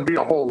really going to be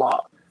a whole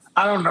lot.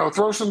 I don't know.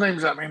 Throw some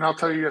names at me, and I'll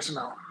tell you yes or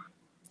no.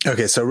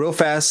 Okay, so real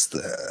fast,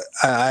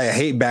 I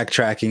hate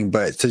backtracking,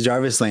 but to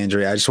Jarvis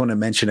Landry, I just want to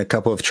mention a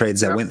couple of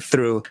trades that went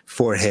through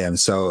for him.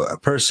 So a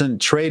person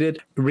traded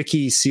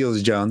Ricky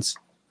Seals-Jones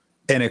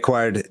and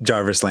acquired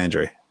Jarvis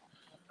Landry.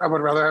 I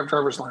would rather have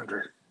Jarvis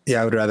Landry.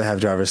 Yeah, I would rather have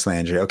Jarvis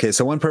Landry. Okay,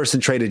 so one person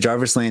traded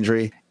Jarvis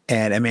Landry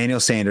and Emmanuel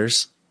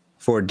Sanders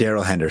for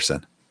Darrell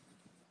Henderson.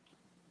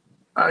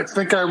 I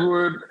think I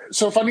would.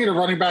 So if I need a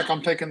running back,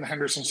 I'm taking the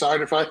Henderson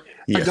side. If I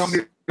don't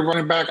need a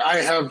running back, I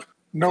have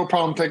no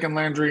problem taking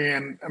Landry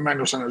and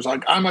Emmanuel Sanders.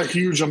 Like I'm a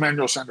huge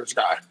Emmanuel Sanders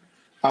guy.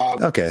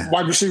 Okay.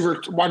 Wide receiver,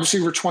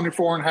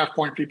 24.5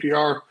 point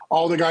PPR.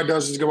 All the guy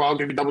does is go out and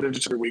give you double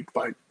digits every week.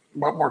 Like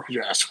what more could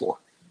you ask for?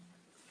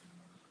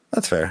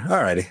 That's fair.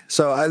 All righty.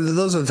 So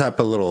those are the type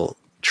of little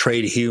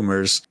trade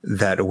humors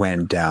that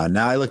went down.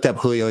 Now I looked up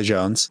Julio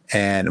Jones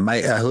and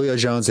Julio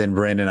Jones and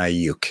Brandon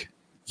Ayuk.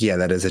 Yeah,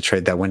 that is a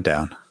trade that went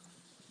down.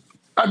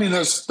 I mean,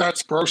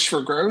 that's gross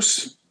for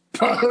gross.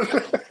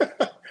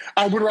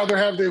 I would rather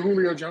have the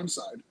Julio Jones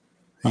side.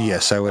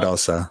 Yes, I would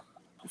also.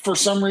 For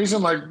some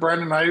reason, like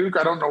Brandon Ayuk,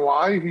 I don't know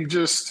why.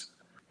 He's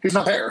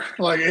not there.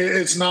 Like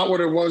it's not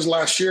what it was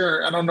last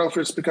year. I don't know if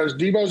it's because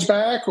Debo's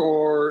back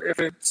or if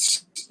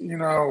it's,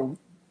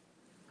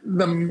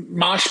 the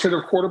mosh pit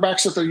of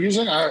quarterbacks that they're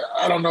using.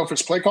 I don't know if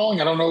it's play calling.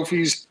 I don't know if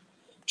he's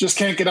just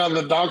can't get out of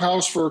the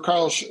doghouse for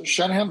Kyle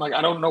Shanahan. Like,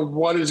 I don't know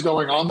what is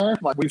going on there.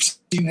 Like, we've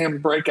seen him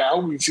break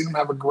out. We've seen him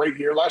have a great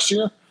year last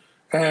year.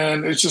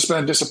 And it's just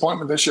been a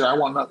disappointment this year. I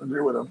want nothing to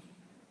do with him.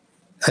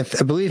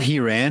 I believe he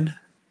ran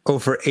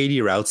over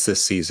 80 routes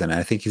this season.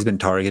 I think he's been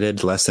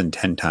targeted less than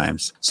 10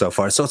 times so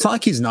far. So it's not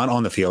like he's not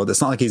on the field. It's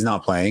not like he's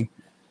not playing.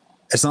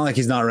 It's not like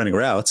he's not running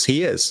routes.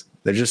 He is.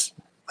 They're just,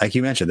 like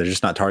you mentioned, they're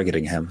just not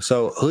targeting him.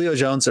 So Julio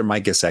Jones or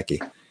Mike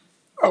Gesicki?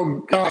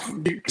 Oh,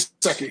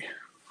 Gesicki.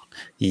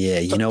 Yeah,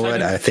 you know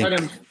what? I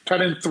think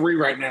tight end 3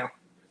 right now.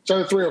 It's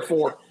either 3 or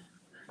 4.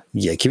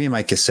 Yeah, give me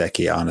Mike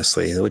Gesicki,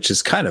 honestly, which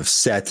is kind of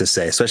sad to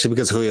say, especially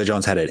because Julio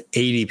Jones had an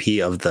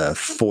ADP of the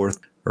 4th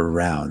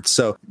round.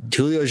 So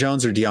Julio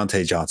Jones or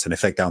Deontay Johnson? I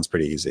think that one's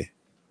pretty easy.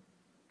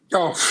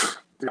 Oh,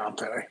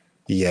 Deontay.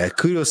 Yeah,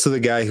 kudos to the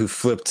guy who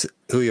flipped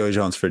Julio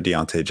Jones for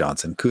Deontay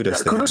Johnson.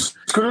 Kudos to him.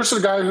 Kudos to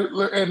the guy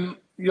who, and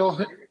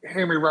you'll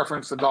hear me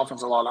reference the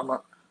Dolphins a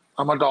lot.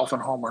 I'm a Dolphin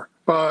homer,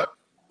 but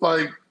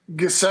like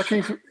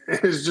Gesicki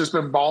has just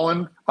been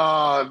balling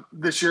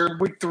this year.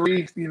 Week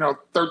 3,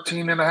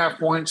 13.5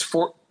 points.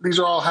 These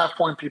are all half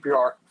point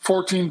PPR.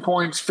 14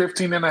 points,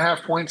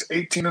 15.5 points,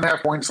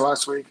 18.5 points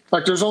last week.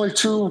 Like there's only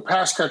 2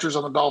 pass catchers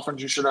on the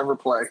Dolphins you should ever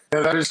play.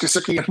 And that is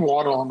Gesicki and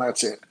Waddle, and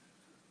that's it.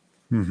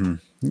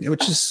 Mm-hmm.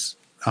 Which is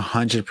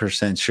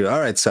 100% true. All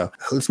right, so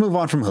let's move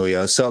on from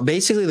Julio. So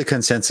basically the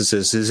consensus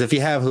is if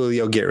you have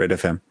Julio, get rid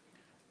of him.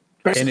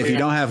 Basically, and if you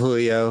don't have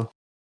Julio,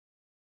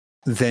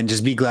 then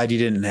just be glad you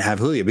didn't have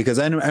Julio. Because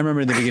I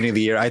remember in the beginning of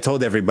the year, I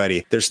told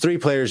everybody, there's 3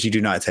 players you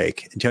do not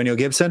take. Antonio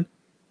Gibson,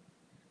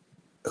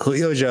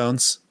 Julio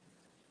Jones,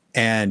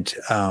 and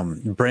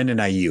Brandon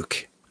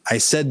Ayuk. I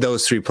said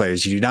those three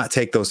players. You do not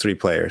take those three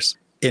players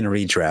in a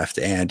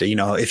redraft. And,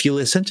 if you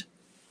listened,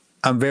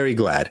 I'm very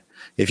glad.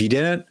 If you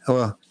didn't,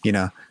 well,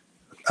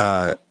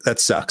 that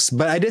sucks.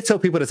 But I did tell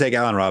people to take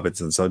Allen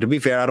Robinson. So to be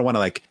fair, I don't want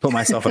to put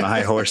myself on a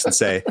high horse and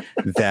say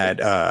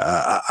that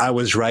I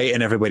was right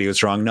and everybody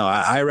was wrong. No,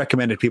 I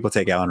recommended people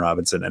take Allen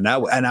Robinson, and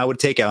I would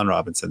take Allen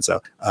Robinson.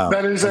 So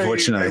that is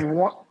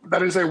unfortunately,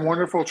 that is a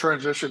wonderful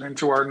transition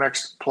into our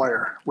next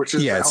player, which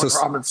is Allen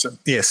Robinson.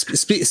 Yes.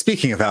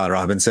 Speaking of Allen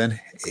Robinson,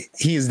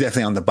 he is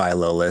definitely on the buy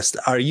low list.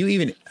 Are you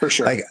even for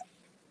sure?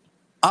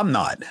 I'm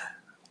not.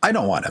 I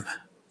don't want him.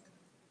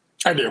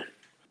 I do.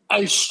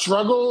 I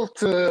struggle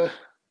to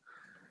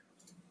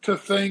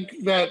think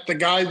that the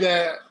guy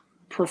that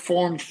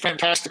performed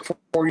fantastic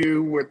for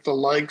you with the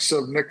likes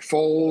of Nick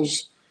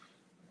Foles,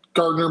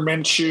 Gardner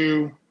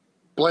Minshew,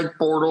 Blake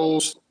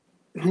Bortles,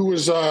 who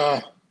was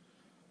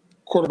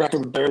quarterback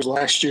of the Bears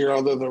last year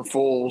other than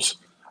Foles.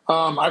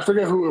 I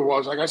forget who it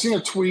was. I seen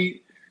a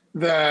tweet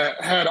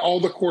that had all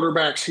the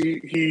quarterbacks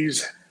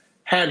he's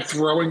had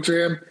throwing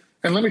to him.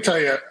 And let me tell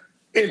you,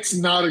 it's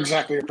not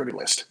exactly a pretty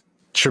list.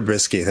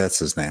 Trubisky, that's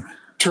his name.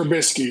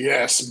 Trubisky,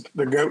 yes,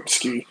 the goat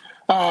ski.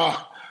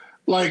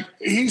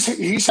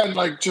 He's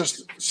had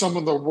just some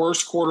of the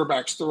worst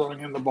quarterbacks throwing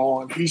in the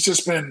ball, and he's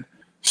just been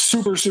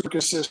super, super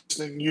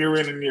consistent year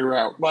in and year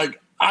out.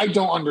 I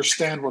don't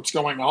understand what's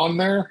going on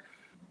there,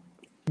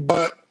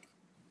 but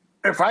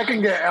if I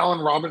can get Allen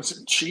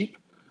Robinson cheap,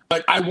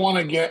 I want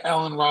to get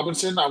Allen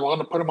Robinson. I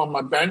want to put him on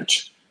my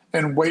bench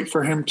and wait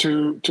for him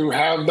to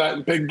have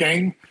that big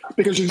game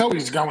because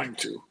he's going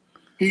to.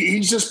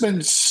 He's just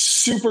been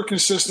super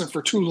consistent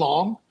for too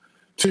long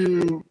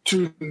to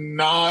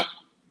not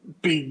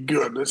be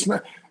good. It's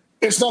not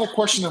a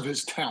question of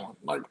his talent.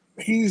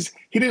 He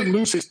didn't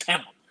lose his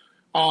talent.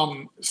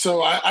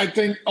 So I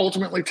think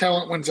ultimately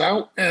talent wins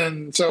out,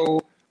 and so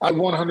I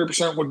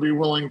 100% would be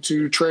willing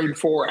to trade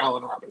for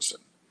Allen Robinson.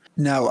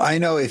 Now, I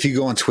know if you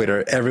go on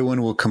Twitter,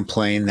 everyone will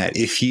complain that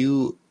if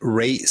you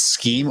rate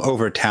scheme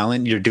over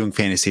talent, you're doing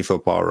fantasy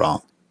football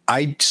wrong.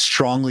 I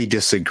strongly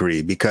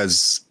disagree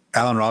because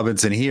Allen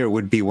Robinson here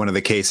would be one of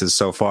the cases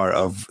so far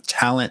of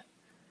talent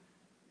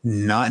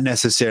not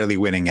necessarily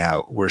winning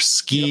out, where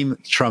scheme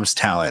trumps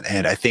talent.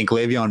 And I think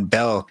Le'Veon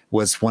Bell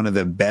was one of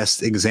the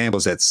best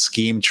examples that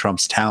scheme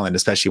trumps talent,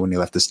 especially when he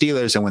left the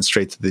Steelers and went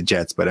straight to the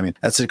Jets. But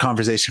that's a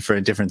conversation for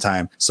a different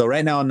time. So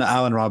right now on the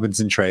Allen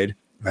Robinson trade,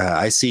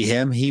 I see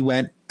him. He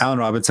went Allen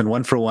Robinson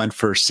 1-for-1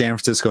 for San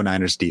Francisco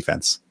Niners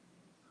defense.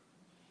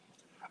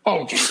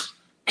 Oh,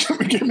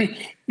 give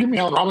me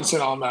Allen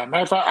Robinson on that.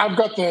 Matter of fact, I've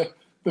got the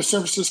San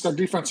Francisco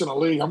defense in the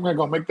league. I'm going to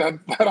go make that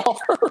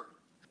offer.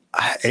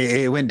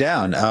 It went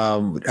down.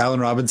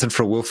 Allen Robinson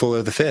for Will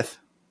Fuller the fifth.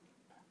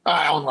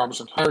 Allen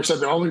Robinson. I already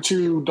said the only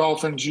two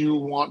Dolphins you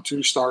want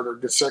to start are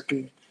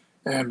Gesicki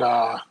and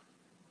Jalen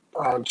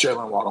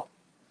Waddle.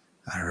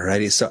 All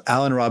righty. So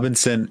Allen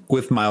Robinson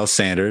with Miles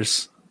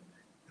Sanders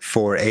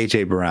for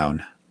A.J.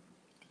 Brown.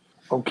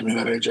 Oh, give me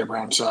that A.J.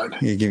 Brown side.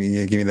 You give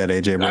me that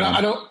A.J. Brown.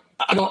 I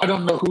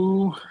don't know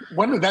who.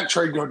 When did that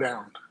trade go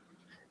down?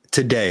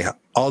 Today.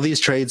 All these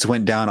trades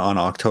went down on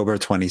October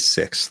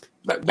 26th.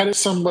 That is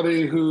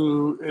somebody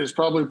who is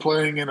probably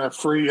playing in a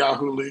free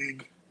Yahoo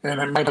league and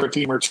it might have a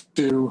team or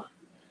two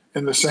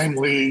in the same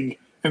league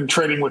and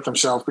trading with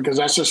themselves because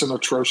that's just an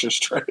atrocious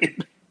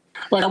trade.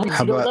 I wouldn't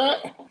do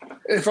that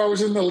if I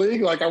was in the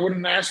league. I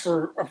wouldn't ask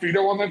for a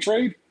veto on that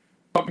trade.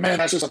 But, man,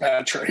 that's just a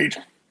bad trade.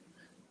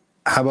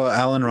 How about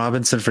Allen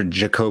Robinson for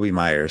Jacoby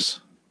Myers?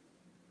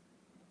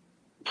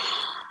 I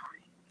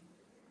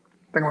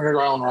think I'm going to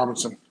go Allen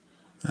Robinson.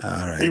 All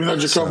right. Even though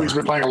Jacoby's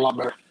been playing a lot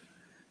better.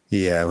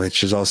 Yeah,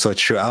 which is also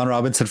true. Allen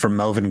Robinson for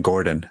Melvin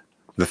Gordon,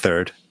 the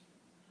third.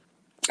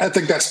 I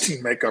think that's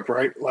team makeup,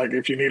 right?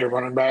 If you need a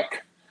running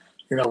back,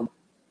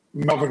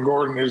 Melvin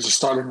Gordon is a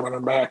starting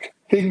running back.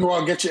 He can go out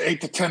and get you 8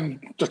 to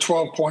 10 to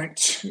 12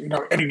 points,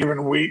 any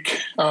given week.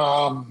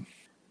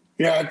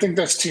 Yeah, I think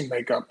that's team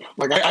makeup.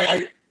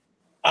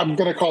 I'm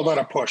going to call that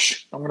a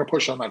push. I'm going to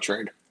push on that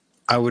trade.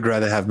 I would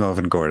rather have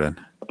Melvin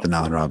Gordon than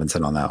Allen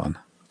Robinson on that one.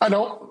 I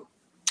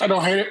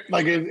don't hate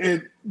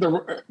it.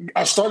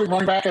 A starting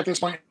running back at this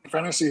point in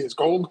fantasy is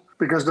gold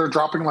because they're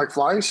dropping like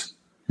flies.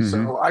 Mm-hmm.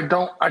 So I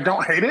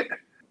don't hate it.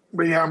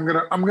 But yeah, I'm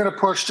gonna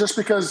push just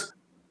because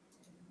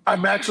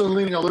I'm actually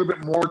leaning a little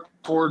bit more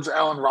towards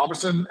Allen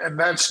Robinson, and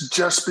that's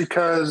just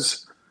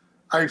because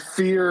I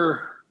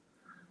fear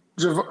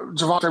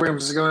Javonte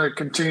Williams is going to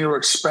continue to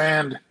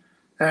expand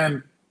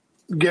and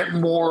get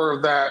more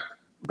of that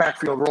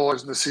backfield role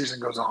as the season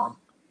goes on.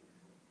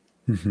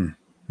 Mm-hmm.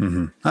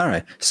 Mm-hmm. All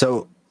right.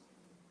 So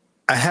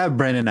I have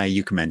Brandon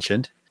Ayuk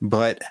mentioned,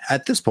 but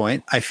at this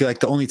point, I feel like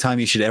the only time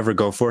you should ever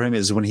go for him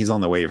is when he's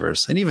on the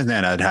waivers. And even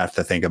then, I'd have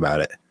to think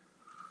about it.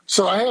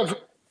 So I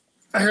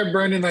have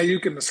Brandon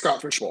Ayuk in the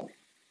Scott Fish Bowl.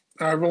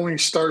 I've only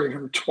started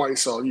him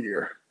twice all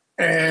year.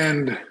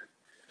 And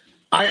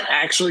I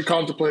actually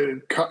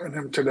contemplated cutting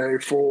him today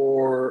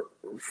for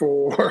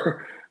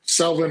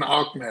Selvin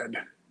Ahmed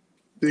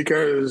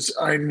because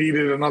I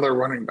needed another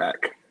running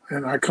back.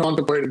 And I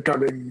contemplated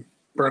cutting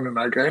Brandon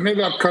Ayuk. I ended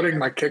up cutting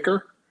my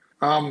kicker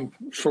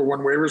for when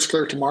waivers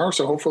clear tomorrow.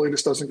 So hopefully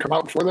this doesn't come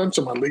out before then,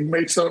 so my league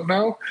mates don't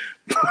know.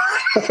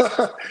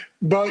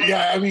 But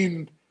yeah, I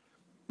mean,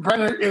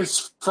 Brennan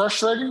is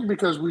frustrating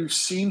because we've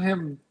seen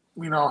him,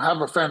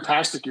 have a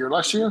fantastic year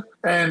last year,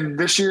 and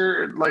this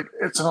year, like,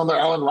 it's another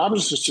Allen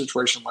Robinson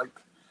situation, like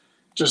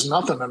just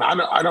nothing, and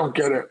I don't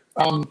get it.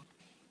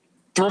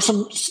 Throw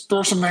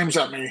some names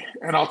at me,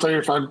 and I'll tell you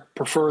if I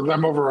prefer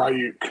them over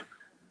Ayuk.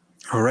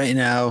 Right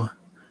now,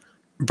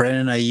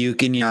 Brandon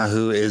Ayuk in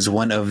Yahoo is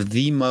one of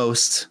the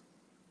most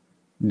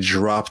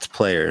dropped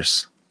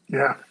players.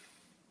 Yeah.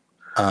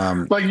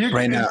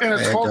 Right now,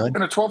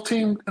 in a 12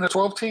 team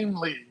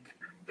league,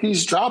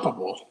 he's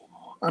droppable.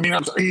 I mean,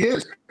 he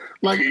is.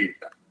 Like,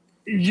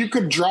 you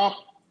could drop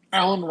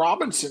Allen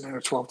Robinson in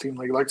a 12 team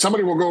league. Like,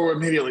 somebody will go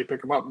immediately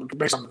pick him up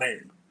based on the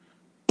name.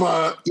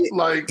 But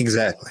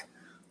exactly,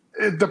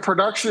 the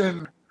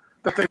production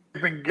that they've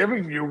been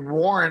giving you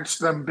warrants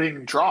them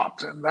being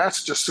dropped, and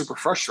that's just super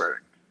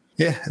frustrating.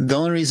 Yeah, the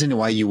only reason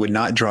why you would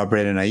not draw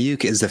Brandon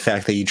Ayuk is the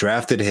fact that you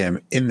drafted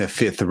him in the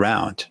 5th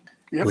round,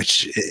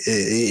 which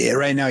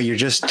right now you're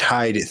just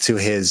tied to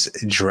his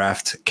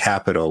draft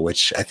capital,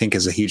 which I think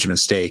is a huge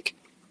mistake.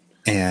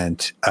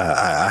 And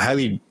I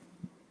highly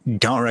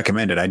don't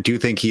recommend it. I do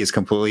think he is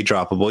completely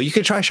droppable. You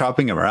could try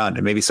shopping him around,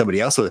 and maybe somebody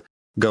else will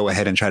go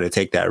ahead and try to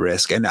take that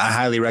risk. And I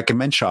highly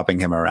recommend shopping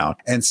him around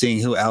and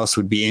seeing who else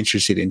would be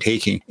interested in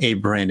taking a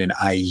Brandon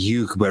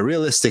Ayuk. But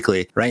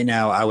realistically, right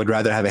now, I would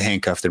rather have a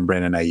handcuff than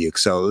Brandon Ayuk.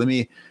 So let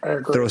me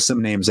throw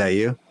some names at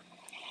you.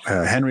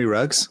 Henry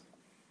Ruggs.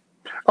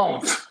 Oh,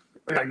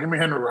 yeah, give me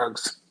Henry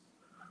Ruggs.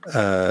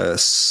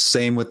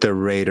 Same with the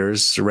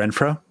Raiders.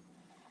 Renfro.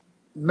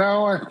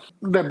 No,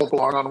 they both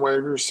belong on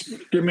waivers.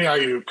 Give me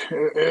Ayuk.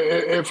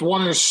 If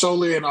one is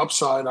solely an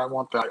upside, I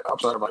want that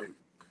upside of Ayuk.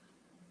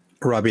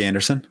 Robbie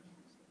Anderson.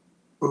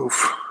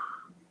 Oof.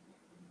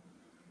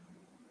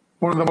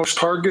 One of the most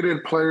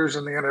targeted players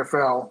in the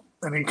NFL,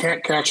 and he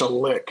can't catch a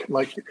lick.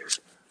 Like,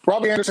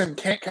 Robbie Anderson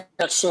can't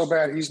catch so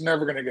bad, he's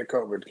never going to get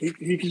COVID.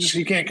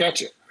 He can't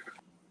catch it.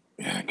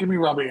 Yeah, give me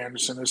Robbie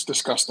Anderson. It's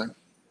disgusting.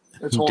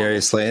 It's horrible.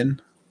 Darius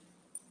Slayton.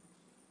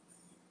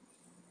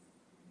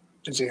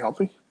 Is he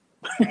healthy?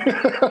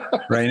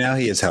 Right now,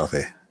 he is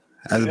healthy.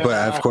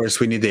 But of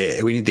course, we need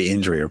the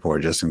injury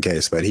report just in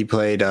case. But he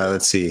played.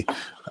 Let's see,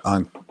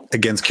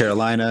 against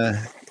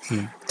Carolina,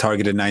 he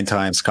targeted 9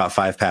 times, caught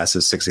 5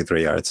 passes,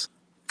 63 yards.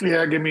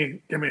 Yeah, give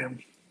me him.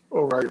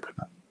 All right.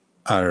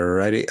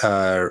 Alrighty.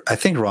 I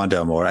think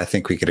Rondale Moore. I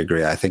think we could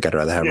agree. I think I'd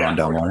rather have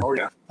Rondale Moore. Oh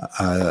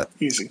yeah.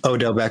 Easy.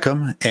 Odell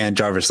Beckham and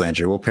Jarvis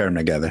Landry. We'll pair them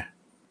together.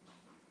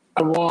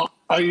 I want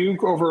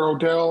Ayuk over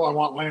Odell. I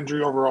want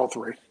Landry over all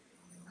 3.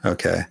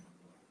 Okay.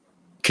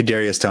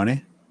 Kadarius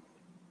Toney.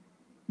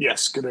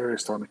 Yes,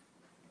 Kadarius Toney.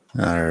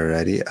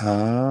 Alrighty.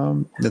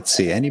 Let's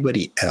see.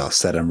 Anybody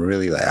else that I'm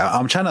really like?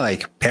 I'm trying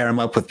to pair him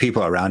up with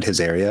people around his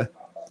area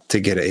to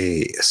get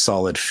a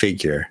solid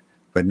figure.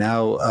 But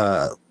now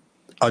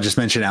I'll just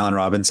mention Allen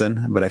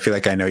Robinson. But I feel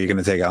like I know you're going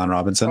to take Allen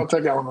Robinson. I'll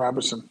take Allen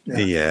Robinson.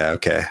 Yeah.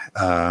 Okay.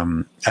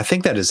 I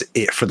think that is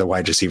it for the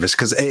wide receivers,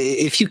 because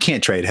if you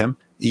can't trade him,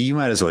 you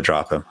might as well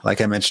drop him. Like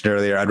I mentioned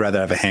earlier, I'd rather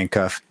have a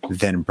handcuff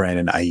than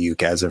Brandon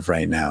Ayuk as of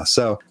right now.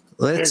 So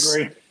let's.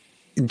 I agree.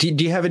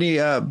 Do you have any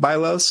buy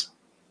lows?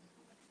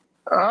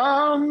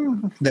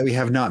 That we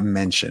have not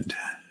mentioned.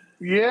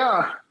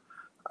 Yeah,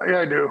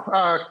 I do.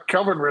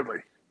 Calvin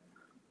Ridley,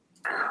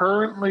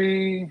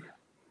 currently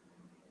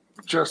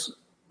just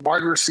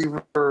wide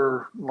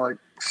receiver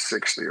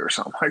 60 or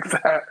something like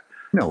that.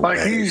 No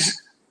way.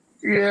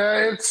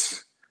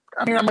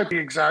 I might be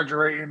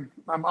exaggerating.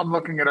 I'm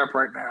looking it up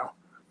right now.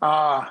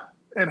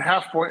 In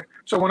half point.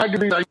 So when I do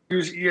these, I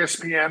use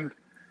ESPN,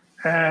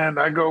 and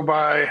I go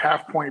by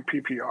half point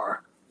PPR.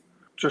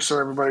 Just so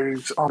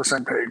everybody's on the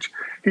same page.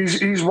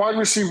 He's wide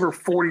receiver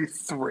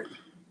 43.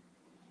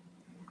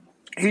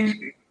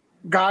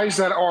 Guys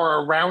that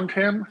are around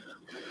him,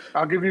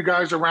 I'll give you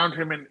guys around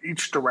him in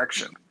each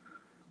direction.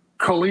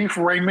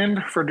 Khalif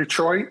Raymond for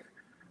Detroit,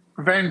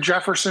 Van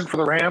Jefferson for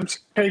the Rams,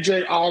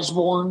 KJ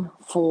Osborne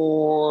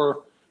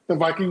for the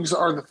Vikings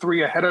are the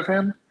 3 ahead of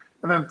him.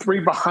 And then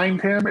 3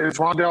 behind him is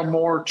Rondale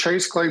Moore,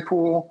 Chase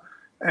Claypool,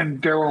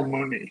 and Darryl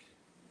Mooney.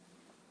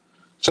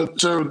 So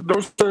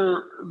those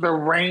are the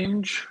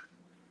range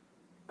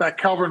that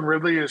Calvin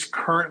Ridley is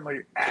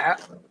currently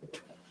at.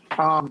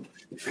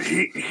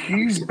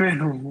 He's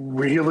been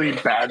really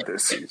bad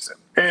this season.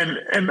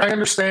 And I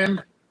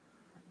understand,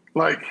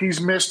 he's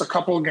missed a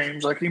couple of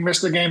games. He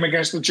missed the game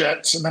against the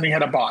Jets, and then he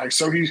had a bye.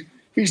 So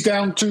he's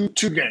down to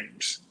 2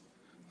 games.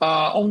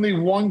 Only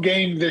 1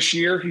 game this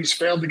year he's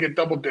failed to get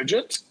double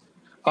digits.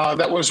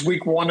 That was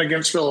week 1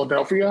 against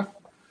Philadelphia.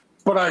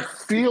 But I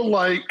feel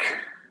like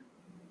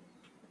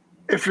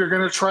if you're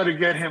going to try to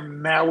get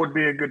him, now would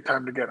be a good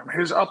time to get him.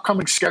 His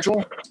upcoming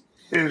schedule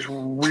is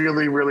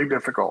really, really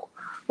difficult.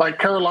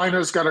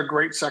 Carolina's got a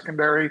great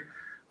secondary.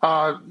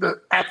 At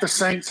the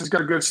Saints has got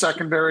a good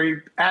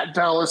secondary. At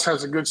Dallas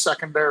has a good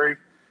secondary.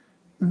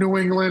 New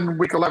England,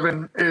 week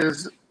 11,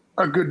 is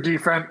a good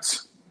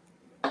defense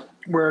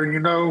where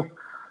Bill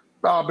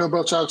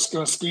Belichick's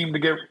going to scheme to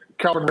get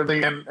Calvin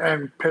Ridley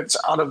and Pitts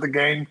out of the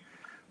game.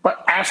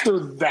 But after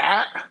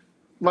that,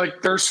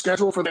 like their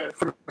schedule for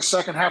the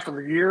second half of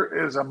the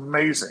year is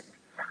amazing.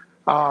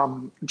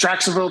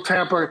 Jacksonville,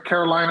 Tampa,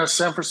 Carolina,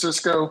 San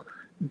Francisco,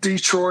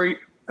 Detroit,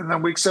 and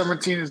then week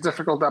 17 is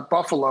difficult at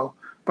Buffalo,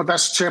 but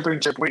that's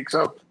championship week.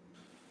 So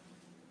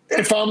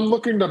if I'm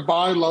looking to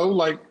buy low,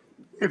 like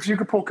if you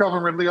could pull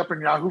Calvin Ridley up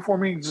in Yahoo for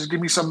me, just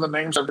give me some of the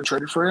names I've been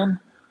traded for him.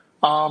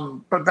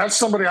 But that's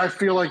somebody I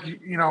feel like,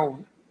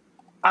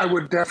 I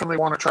would definitely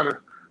want to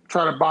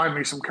try to buy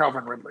me some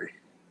Calvin Ridley.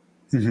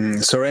 Mm-hmm.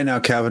 So right now,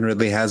 Calvin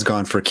Ridley has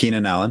gone for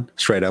Keenan Allen,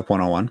 straight up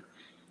 101.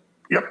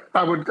 Yep,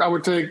 I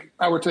would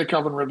take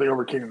Calvin Ridley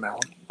over Keenan Allen.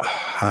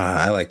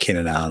 I like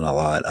Keenan Allen a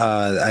lot.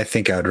 I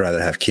think I would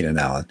rather have Keenan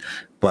Allen,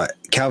 but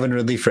Calvin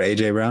Ridley for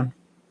AJ Brown.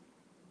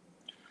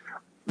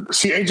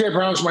 See, AJ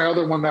Brown's my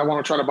other one that I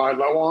want to try to buy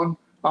low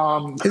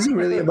on. Is he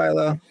really a buy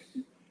low?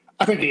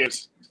 I think he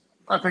is.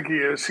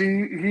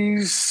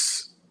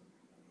 He's.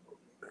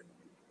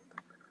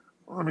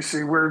 Let me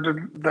see. Where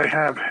did they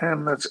have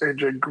him? That's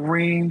AJ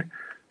Green.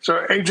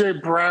 So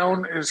AJ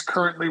Brown is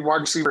currently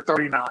wide receiver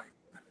 39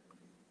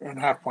 in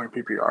half point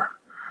PPR.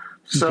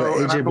 So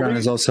but AJ Brown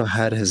has also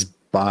had his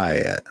buy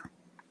yet.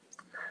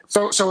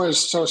 So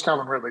is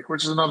Calvin Ridley,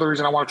 which is another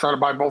reason I want to try to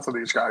buy both of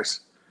these guys.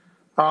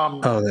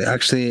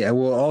 Actually,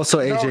 well, also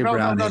AJ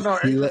Brown.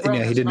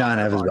 He did not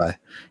have his bye.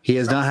 He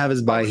does not have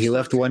his bye. He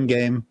left one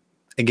game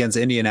against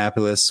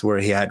Indianapolis where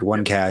he had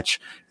one catch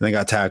and then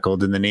got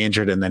tackled and then he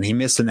injured and then he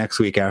missed the next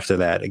week after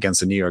that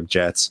against the New York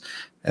Jets.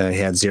 He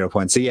had 0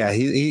 points. So yeah,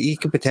 he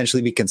could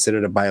potentially be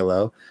considered a buy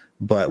low,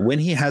 but when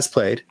he has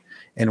played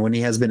and when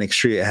he has been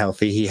extremely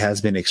healthy, he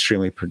has been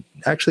extremely,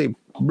 actually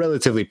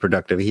relatively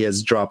productive. He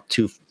has dropped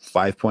 2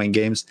 5-point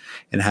games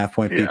in half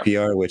point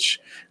PPR, which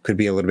could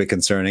be a little bit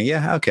concerning.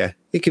 Yeah. Okay.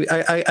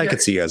 I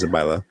could see you as a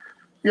buy low.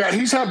 Yeah.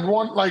 He's had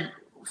one, like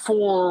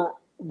for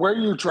where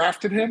you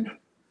drafted him,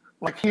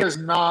 like he has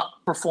not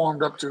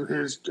performed up to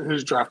his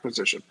draft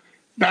position.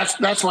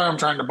 That's why I'm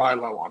trying to buy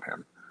low on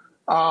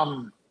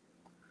him.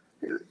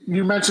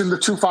 You mentioned the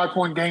 2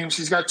 5-point games.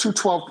 He's got 2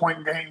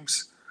 12-point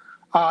games.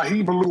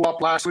 He blew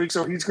up last week,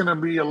 so he's going to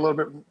be a little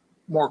bit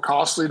more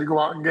costly to go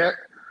out and get.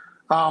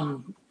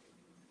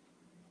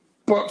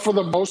 But for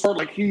the most part,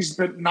 like he's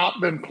not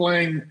been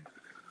playing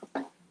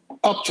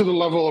up to the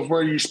level of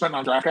where you spent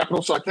on draft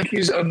capital. So I think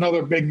he's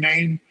another big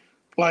name.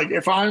 Like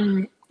if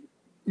I'm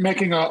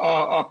making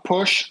a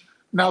push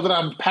now that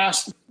I'm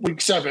past week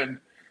 7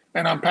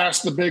 and I'm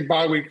past the big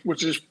bye week,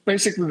 which is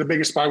basically the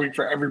biggest bye week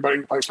for everybody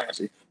who plays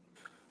fantasy.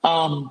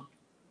 I'm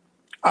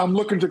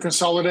looking to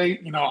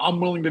consolidate.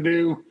 I'm willing to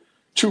do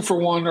 2 for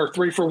 1 or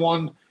 3 for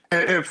 1.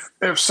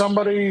 If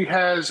somebody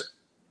has,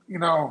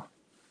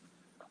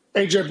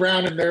 AJ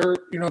Brown and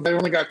they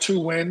only got 2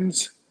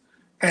 wins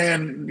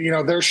and,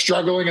 they're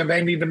struggling and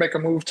they need to make a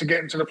move to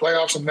get into the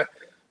playoffs and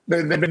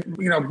they've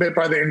been, bit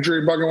by the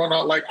injury bug and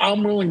whatnot. Like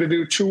I'm willing to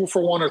do 2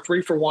 for 1 or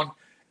 3 for 1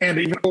 and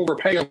even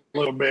overpay a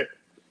little bit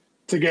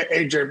to get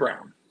AJ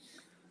Brown.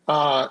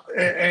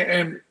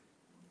 And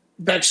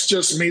that's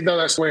just me though.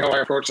 That's the way how I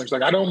approach things.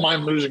 Like I don't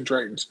mind losing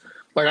trades.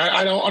 Like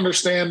I don't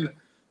understand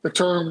the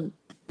term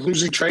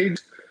losing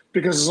trades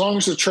because as long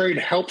as the trade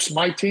helps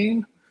my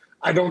team,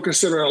 I don't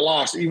consider it a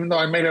loss, even though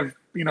I may have,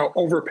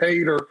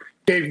 overpaid or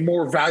gave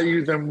more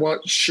value than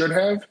what should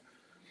have.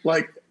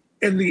 Like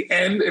in the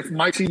end, if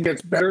my team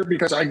gets better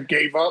because I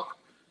gave up,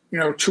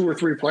 2 or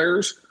 3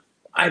 players,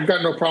 I've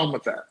got no problem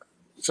with that.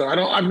 So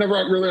I've never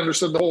really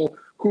understood the whole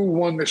who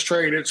won this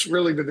trade. It's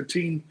really did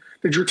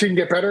your team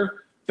get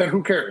better? Then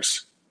who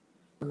cares?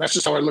 And that's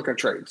just how I look at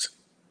trades.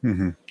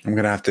 Mm-hmm. I'm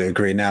going to have to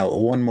agree. Now,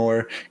 one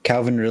more,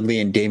 Calvin Ridley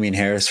and Damian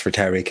Harris for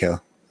Tyreek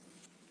Hill.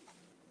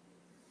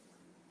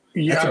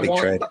 Yeah, that's a big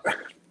trade.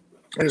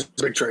 It is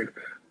a big trade.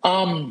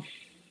 I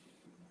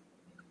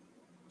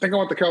think I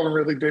want the Calvin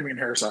Ridley, Damian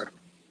Harris side.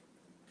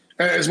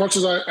 As much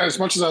as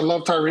I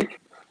love Tyreek,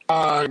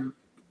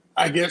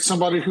 I get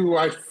somebody who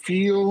I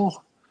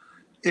feel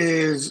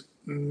is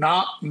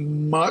not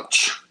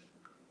much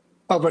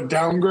of a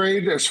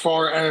downgrade as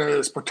far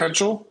as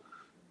potential,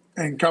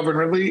 and Calvin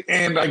Ridley,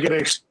 and I get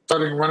a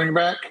starting running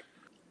back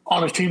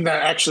on a team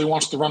that actually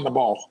wants to run the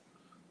ball.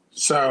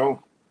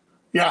 So.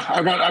 Yeah,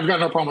 I've got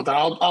no problem with that.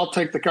 I'll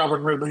take the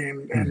Calvin Ridley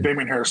and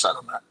Damian Harris side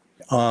on that.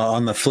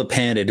 On the flip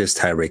hand, it is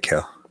Tyreek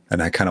Hill,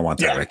 and I kind of want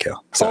Tyreek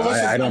Hill. So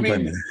I don't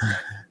blame him.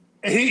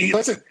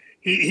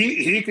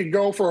 He could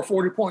go for a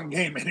 40-point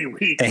game any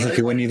week, and he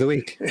could win you the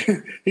week.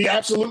 He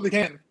absolutely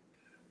can.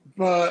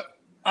 But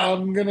I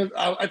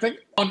think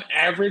on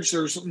average,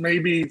 there's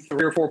maybe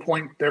 3 or 4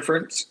 point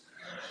difference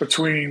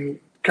between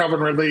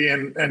Calvin Ridley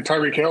and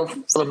Tyreek Hill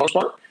for the most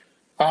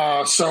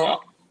part. So.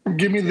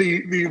 Give me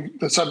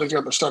the side that's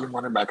got the starting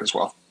running back as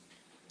well.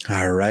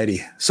 All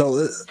righty.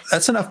 So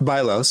that's enough buy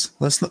lows.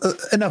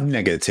 Enough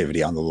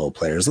negativity on the low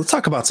players. Let's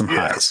talk about some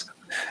highs.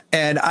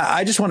 And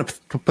I just want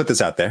to put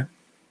this out there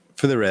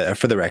for the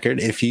record.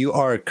 If you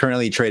are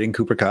currently trading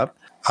Cooper Kupp,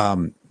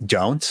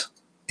 don't,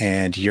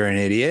 and you're an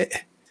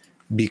idiot,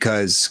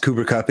 because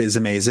Cooper Kupp is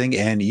amazing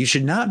and you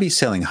should not be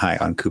selling high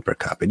on Cooper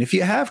Kupp. And if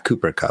you have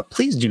Cooper Kupp,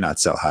 please do not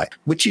sell high.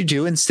 What you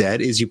do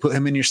instead is you put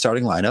him in your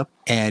starting lineup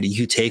and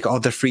you take all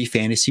the free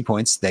fantasy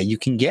points that you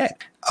can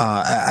get.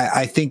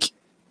 I think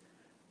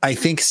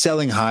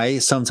selling high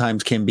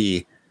sometimes can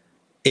be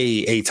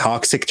a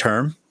toxic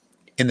term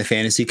in the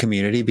fantasy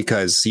community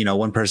because,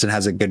 one person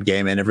has a good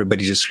game and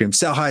everybody just screams,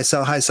 sell high,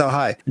 sell high, sell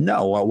high.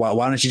 No,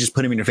 why don't you just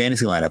put him in your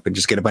fantasy lineup and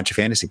just get a bunch of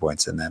fantasy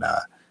points and then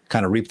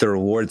kind of reap the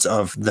rewards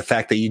of the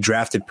fact that you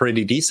drafted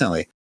pretty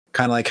decently.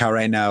 Kind of like how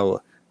right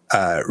now,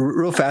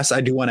 real fast, I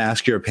do want to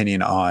ask your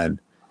opinion on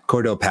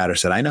Cordell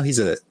Patterson. I know he's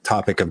a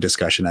topic of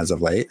discussion as of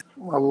late.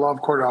 I love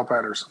Cordell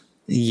Patterson.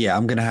 Yeah,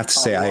 I'm going to have to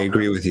say I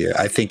agree with you.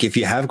 I think if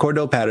you have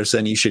Cordell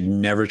Patterson, you should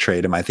never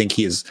trade him. I think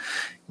he's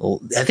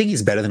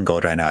better than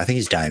gold right now. I think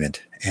he's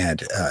diamond.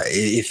 And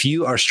if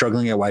you are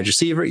struggling at wide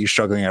receiver, you're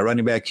struggling at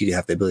running back, you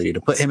have the ability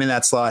to put him in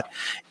that slot.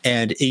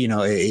 And,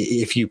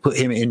 if you put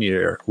him in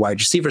your wide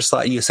receiver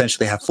slot, you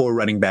essentially have 4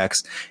 running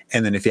backs.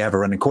 And then if you have a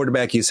running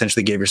quarterback, you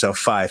essentially gave yourself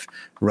 5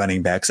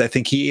 running backs. I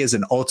think he is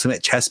an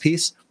ultimate chess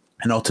piece,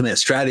 an ultimate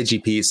strategy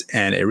piece,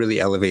 and it really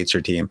elevates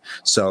your team.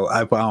 So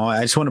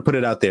I just want to put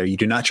it out there. You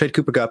do not trade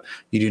Cooper Kupp.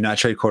 You do not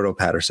trade Cordell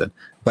Patterson.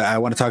 But I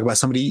want to talk about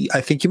somebody I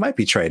think you might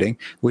be trading,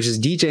 which is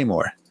DJ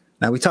Moore.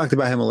 Now, we talked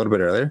about him a little bit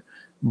earlier,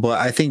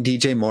 but I think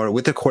DJ Moore,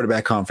 with the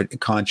quarterback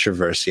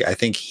controversy, I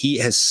think he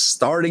is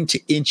starting to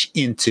inch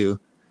into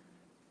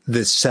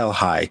the sell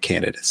high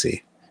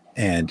candidacy.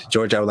 And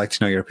George, I would like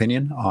to know your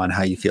opinion on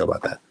how you feel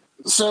about that.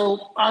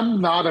 So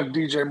I'm not a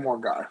DJ Moore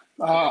guy.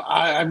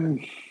 I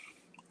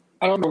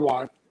don't know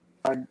why.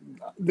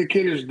 The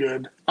kid is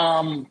good,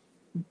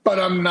 but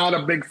I'm not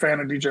a big fan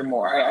of DJ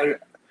Moore.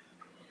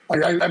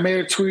 I made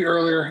a tweet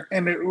earlier,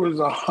 and it was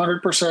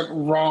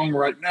 100% wrong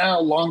right now.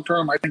 Long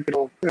term, I think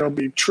it'll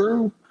be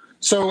true.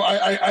 So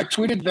I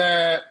tweeted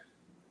that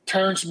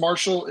Terrence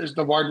Marshall is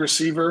the wide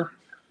receiver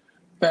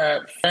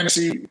that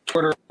fantasy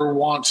Twitter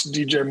wants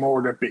DJ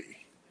Moore to be.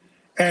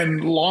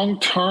 And long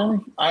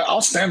term,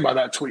 I'll stand by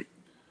that tweet.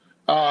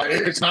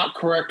 It's not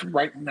correct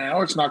right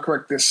now. It's not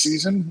correct this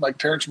season. Like,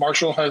 Terrence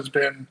Marshall has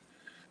been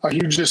a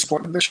huge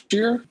disappointment this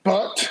year,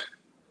 but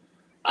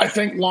I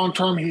think long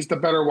term he's the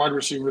better wide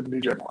receiver than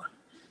DJ Moore.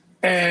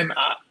 And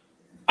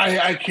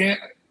I can't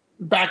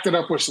back it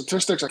up with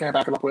statistics. I can't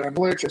back it up with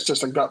analytics. It's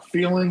just a gut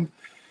feeling.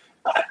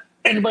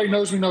 Anybody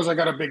knows me knows I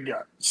got a big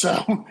gut.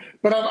 So,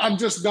 but I'm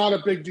just not a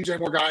big DJ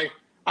Moore guy.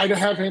 I'd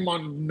have him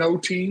on no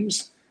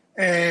teams,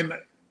 and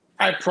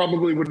I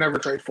probably would never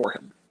trade for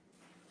him.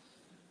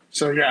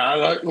 So,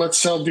 yeah, let's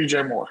sell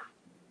DJ Moore.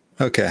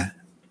 Okay.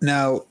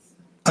 Now,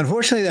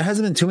 unfortunately, there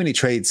hasn't been too many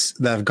trades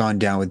that have gone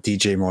down with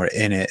DJ Moore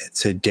in it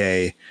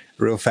today.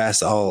 Real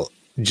fast, I'll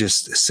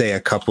just say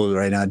a couple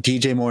right now.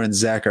 DJ Moore and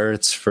Zach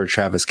Ertz for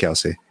Travis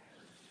Kelce.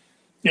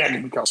 Yeah,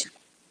 give me Kelce.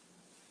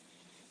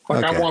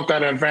 Like, okay. I want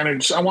that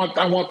advantage. I want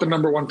the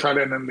number 1 tight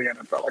end in the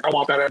NFL. Like, I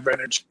want that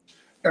advantage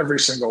every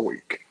single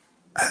week.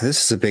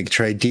 This is a big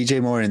trade.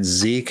 DJ Moore and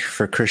Zeke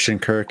for Christian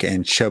Kirk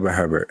and Chuba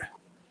Hubbard.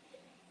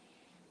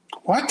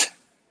 What?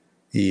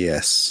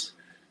 Yes.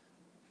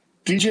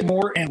 DJ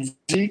Moore and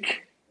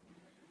Zeke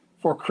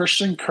for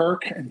Christian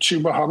Kirk and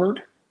Chuba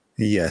Hubbard?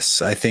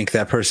 Yes. I think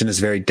that person is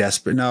very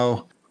desperate.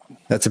 No,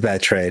 that's a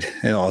bad trade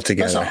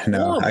altogether.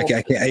 No, I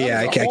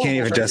can't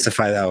even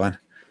justify that one.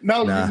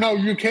 No,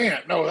 you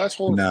can't. No, that's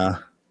horrible. No,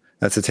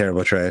 that's a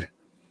terrible trade.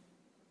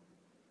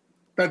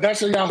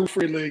 That's a Yahoo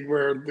Free League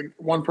where the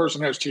one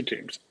person has 2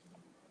 teams.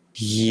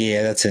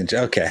 Yeah, that's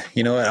interesting. Okay.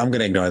 You know what? I'm going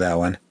to ignore that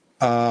one.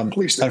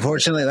 Please do.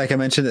 Unfortunately, like I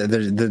mentioned,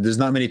 there's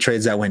not many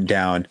trades that went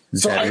down.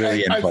 So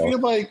I feel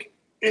like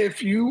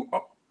if you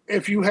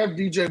have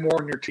DJ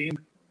Moore on your team,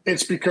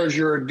 it's because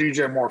you're a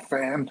DJ Moore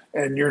fan,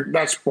 and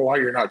that's why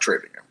you're not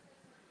trading him.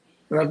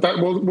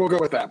 We'll go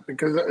with that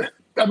because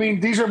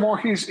DJ Moore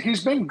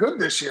he's been good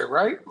this year,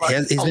 right?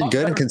 Like, he's been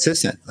good and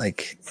consistent.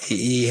 Like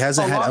he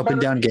hasn't had up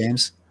and down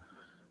games.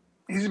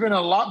 He's been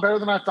a lot better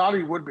than I thought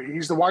he would be.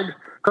 He's the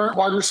current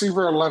wide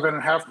receiver,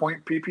 11.5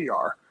 point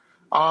PPR.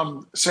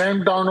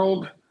 Sam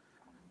Darnold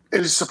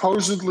is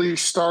supposedly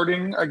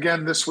starting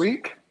again this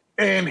week,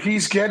 and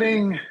he's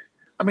getting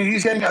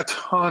a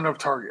ton of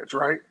targets,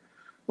 right?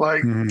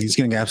 Like he's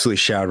getting absolutely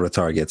showered with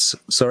targets.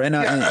 So right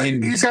now,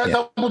 he's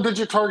got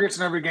double-digit targets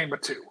in every game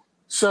but 2.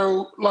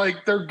 So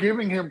like they're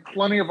giving him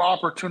plenty of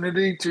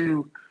opportunity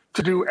to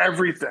do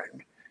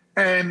everything,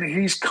 and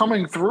he's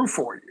coming through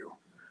for you.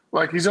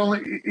 Like he's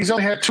only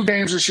had 2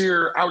 games this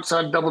year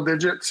outside double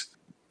digits.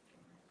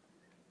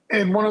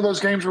 In one of those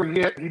games where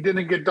he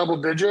didn't get double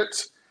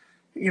digits,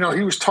 he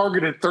was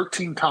targeted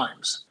 13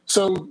 times.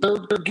 So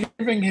they're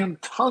giving him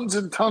tons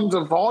and tons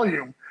of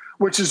volume,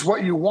 which is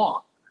what you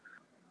want.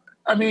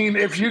 I mean,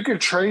 if you could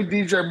trade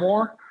DJ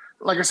Moore,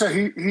 like I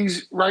said,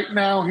 he's right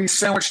now he's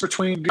sandwiched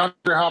between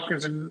DeAndre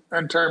Hopkins and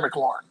Terry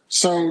McLaurin.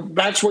 So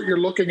that's what you're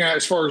looking at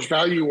as far as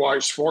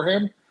value-wise for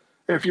him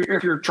if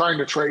you're trying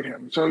to trade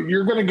him. So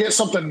you're going to get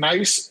something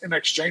nice in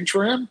exchange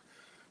for him.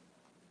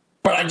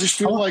 But I just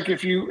feel like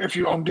if you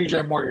own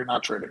DJ Moore, you're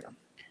not trading him.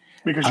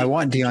 Because I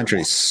want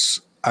DeAndre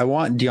I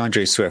want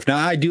DeAndre Swift. Now,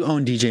 I do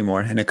own DJ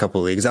Moore in a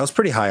couple of leagues. I was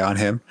pretty high on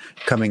him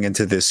coming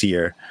into this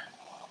year.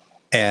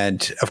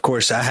 And of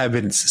course, I have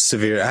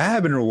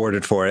been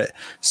rewarded for it.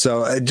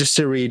 So just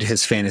to read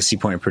his fantasy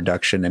point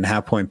production and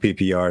half point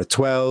PPR: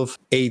 12,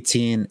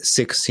 18,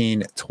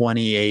 16,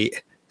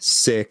 28,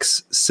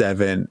 6,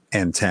 7,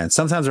 and 10.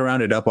 Sometimes I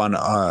round it up on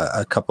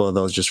a couple of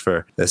those just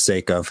for the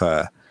sake of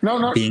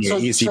being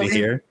easy to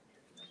hear.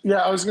 Yeah,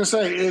 I was going to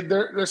say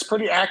that's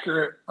pretty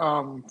accurate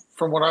from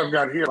what I've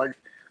got here. Like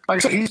I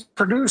said, he's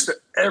produced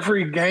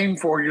every game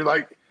for you.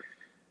 Like,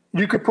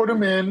 you could put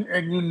him in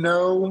and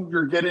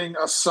you're getting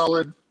a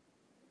solid,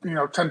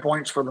 10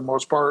 points for the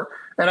most part.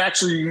 And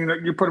actually,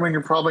 you put him in,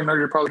 you're probably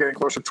getting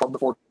closer to 12 to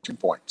 14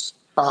 points.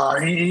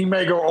 He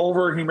may go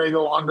over, he may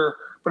go under,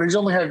 but he's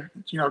only had,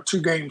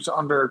 2 games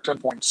under 10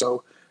 points.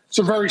 So it's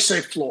a very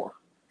safe floor.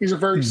 He's a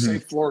very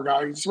safe floor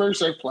guy. He's a very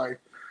safe play.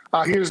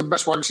 He is the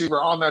best wide receiver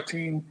on that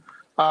team.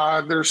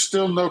 There's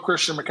still no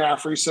Christian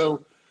McCaffrey.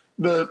 So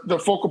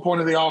the focal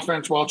point of the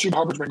offense, while Chuba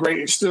Hubbard's been great,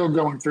 is still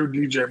going through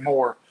DJ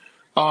Moore.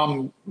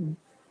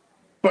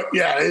 But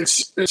yeah,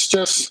 it's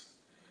just,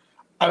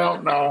 I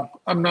don't know.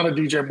 I'm not a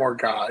DJ Moore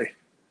guy.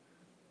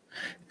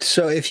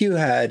 So if you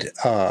had,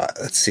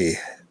 let's see,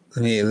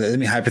 let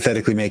me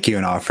hypothetically make you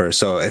an offer.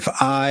 So if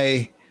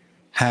I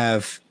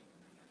have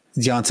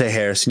Deontay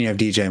Harris and you have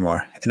DJ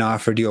Moore and I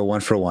offered you a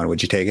 1-for-1,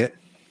 would you take it?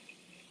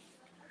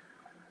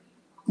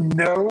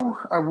 No,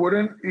 I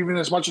wouldn't, even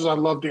as much as I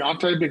love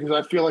Deontay, because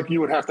I feel like you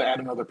would have to add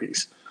another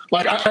piece.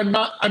 Like, I'm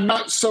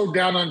not so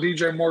down on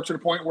DJ Moore to the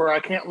point where I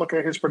can't look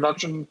at his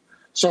production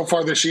so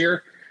far this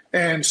year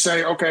and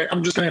say, okay,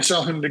 I'm just going to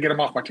sell him to get him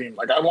off my team.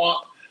 Like, I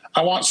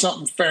want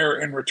something fair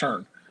in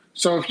return.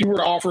 So if you were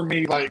to offer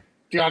me like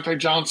Deontay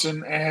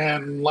Johnson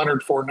and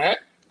Leonard Fournette,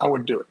 I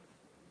would do it.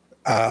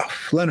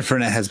 Leonard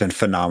Fournette has been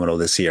phenomenal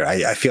this year.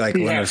 I feel like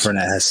Leonard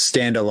Fournette has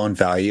standalone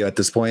value at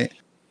this point.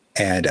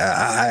 And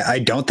I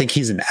don't think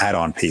he's an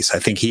add-on piece. I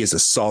think he is a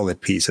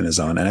solid piece in his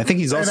own, and I think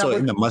he's also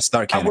in the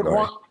must-start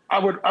category. I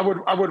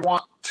would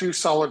want 2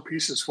 solid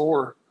pieces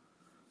for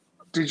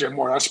DJ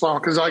Moore. That's wrong,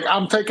 because like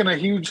I'm taking a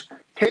huge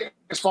hit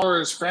as far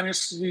as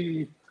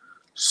fantasy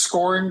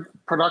scoring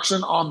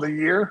production on the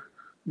year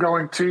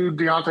going to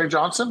Deontay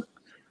Johnson.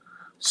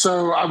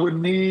 So I would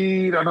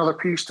need another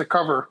piece to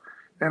cover.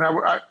 And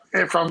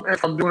if I'm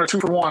doing a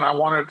 2-for-1, I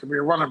want it to be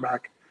a running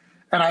back.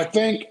 And I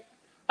think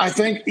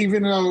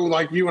even though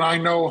like you and I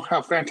know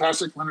how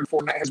fantastic Leonard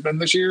Fournette has been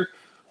this year,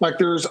 like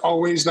there's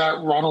always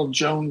that Ronald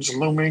Jones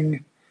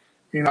looming,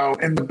 in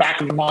the back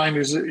of the mind.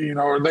 Is it,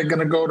 are they going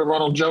to go to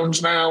Ronald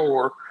Jones now?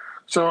 Or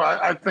so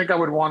I think I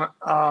would want,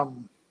 I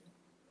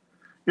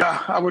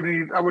would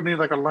need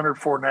like a Leonard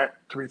Fournette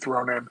to be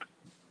thrown in.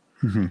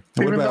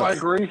 Mm-hmm. Even though I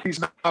agree he's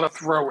not a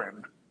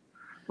throw-in,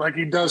 like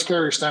he does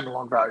carry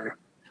standalone value.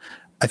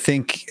 I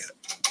think.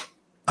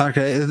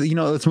 Okay,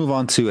 let's move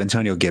on to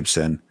Antonio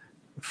Gibson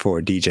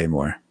for DJ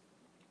Moore.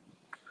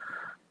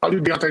 I'll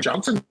do Deontay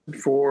Johnson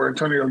for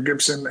Antonio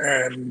Gibson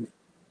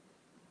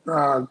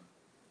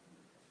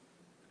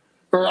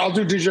or I'll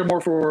do DJ Moore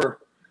for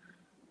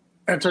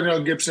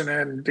Antonio Gibson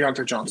and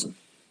Deontay Johnson.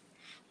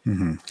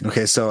 Mm-hmm.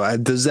 Okay, so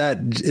is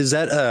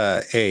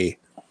that a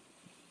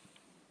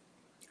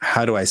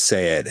how do I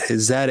say it?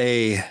 Is that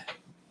a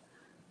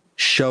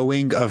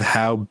showing of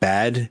how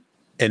bad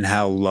and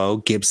how low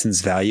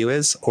Gibson's value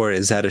is, or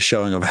is that a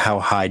showing of how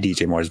high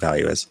DJ Moore's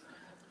value is?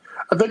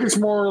 I think it's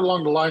more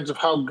along the lines of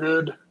how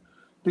good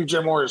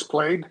DJ Moore has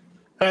played.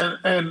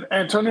 And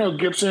Antonio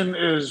Gibson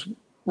is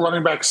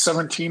running back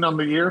 17 on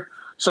the year,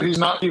 so he's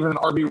not even an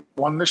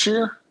RB1 this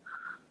year.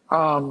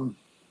 Let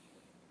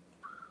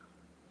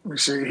me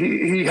see.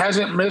 He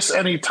hasn't missed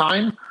any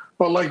time,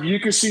 but like you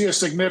can see a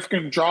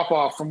significant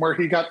drop-off from where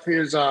he got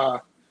his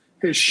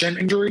shin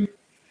injury.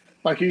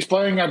 Like he's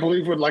playing, I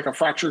believe, with like a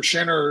fractured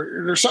shin,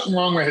 or there's something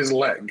wrong with his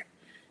leg.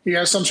 He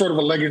has some sort of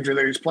a leg injury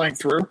that he's playing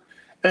through.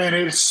 And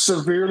it's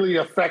severely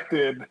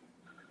affected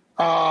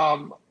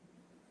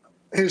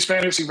his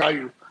fantasy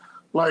value.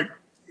 Like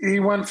he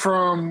went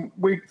from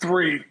week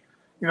 3,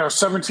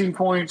 17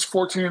 points,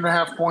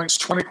 14.5 points,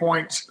 20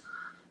 points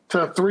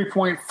to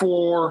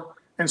 3.4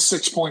 and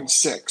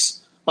 6.6.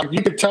 Like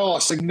you could tell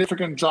a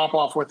significant drop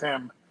off with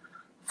him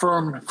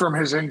from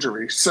his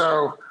injury.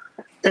 So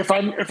if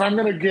I'm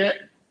going to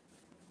get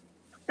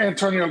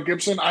Antonio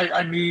Gibson,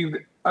 I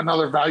need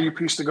another value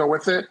piece to go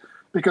with it,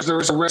 because there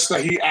is a risk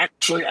that he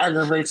actually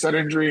aggravates that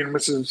injury and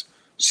misses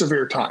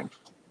severe time.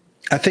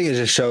 I think it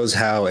just shows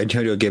how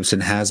Antonio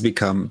Gibson has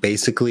become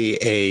basically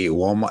a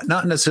Walmart,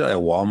 not necessarily a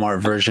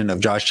Walmart version of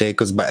Josh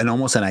Jacobs, but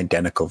almost an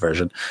identical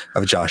version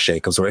of Josh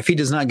Jacobs, where if he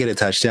does not get a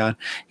touchdown,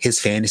 his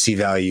fantasy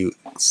value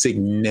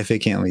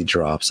significantly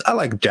drops. I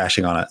like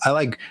bashing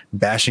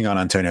on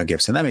Antonio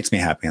Gibson. That makes me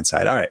happy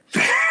inside. All right,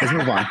 let's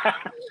move on.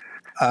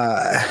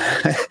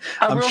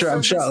 I'm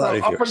sure a lot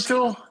of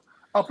you.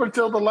 Up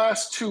until the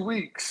last 2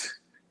 weeks,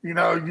 you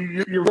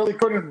really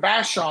couldn't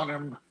bash on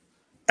him.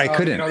 I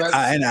couldn't.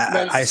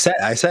 I said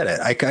it.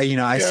 I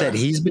said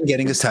he's been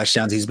getting his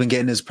touchdowns. He's been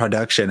getting his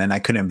production, and I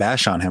couldn't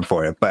bash on him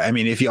for it. But I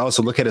mean, if you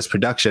also look at his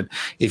production,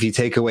 if you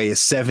take away his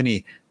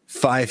 70,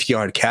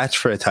 5-yard catch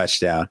for a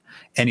touchdown,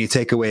 and you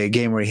take away a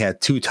game where he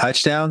had 2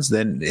 touchdowns,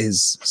 then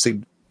his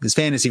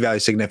fantasy value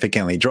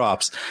significantly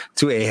drops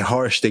to a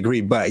harsh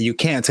degree. But you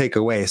can't take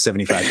away a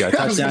 75-yard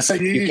touchdown.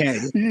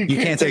 You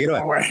can't take it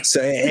away.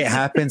 So it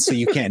happens. So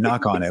you can't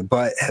knock on it.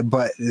 But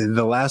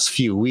the last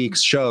few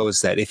weeks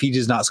shows that if he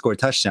does not score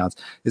touchdowns,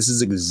 this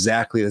is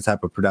exactly the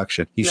type of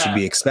production you should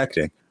be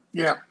expecting.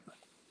 Yeah.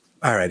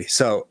 Alrighty.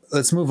 So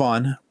let's move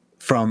on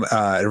from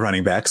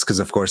running backs, because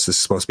of course this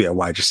is supposed to be a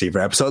wide receiver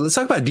episode. Let's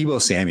talk about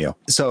Deebo Samuel.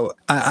 So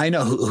I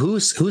know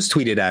who's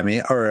tweeted at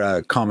me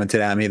or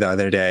commented at me the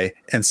other day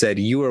and said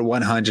you were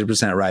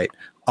 100% right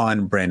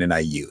on Brandon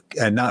Ayuk,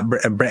 and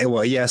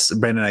yes,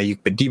 Brandon Ayuk,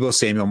 but Deebo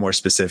Samuel more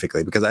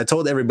specifically, because I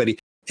told everybody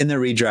in the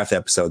redraft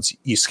episodes,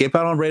 you skip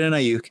out on Brandon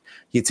Ayuk,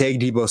 you take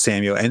Deebo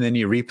Samuel, and then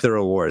you reap the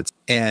rewards.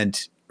 And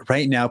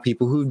right now,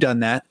 people who've done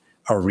that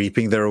are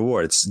reaping the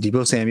rewards.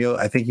 Deebo Samuel,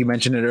 I think you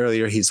mentioned it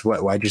earlier. He's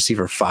wide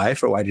receiver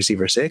 5 or wide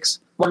receiver 6?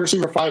 Wide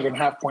receiver 5 and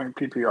half point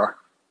PPR.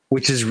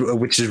 Which is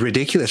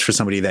ridiculous for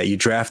somebody that you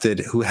drafted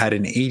who had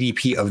an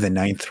ADP of the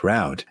 9th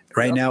round.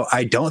 Right now,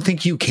 I don't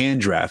think you can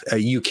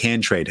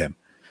trade him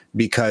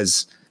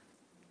because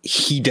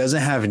he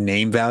doesn't have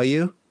name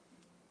value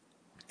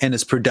and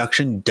his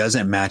production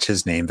doesn't match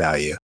his name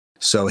value.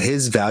 So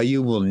his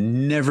value will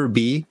never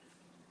be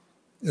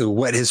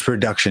what his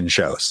production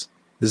shows.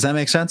 Does that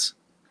make sense?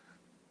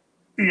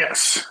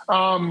 Yes.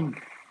 Yeah,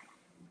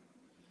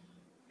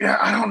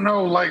 I don't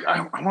know. Like,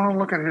 I want to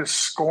look at his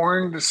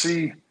scoring to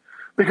see,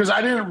 because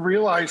I didn't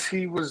realize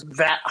he was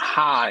that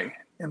high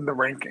in the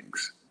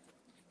rankings.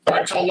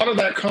 Right, so a lot of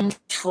that comes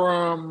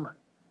from,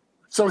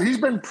 so he's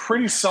been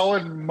pretty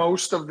solid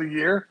most of the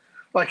year.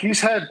 Like,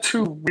 he's had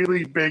 2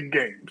 really big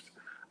games.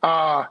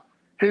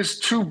 His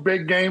 2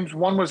 big games,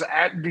 one was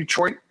at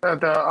Detroit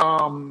at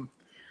the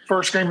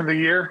first game of the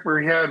year,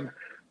 where he had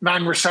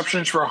 9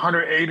 receptions for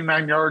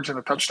 189 yards and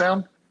a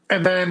touchdown.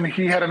 And then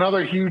he had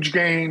another huge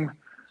game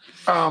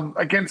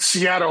against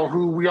Seattle,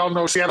 who we all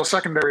know Seattle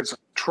secondary is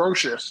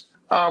atrocious,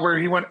 where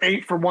he went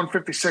 8 for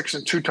 156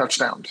 and 2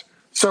 touchdowns.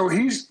 So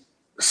he's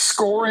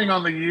scoring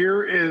on the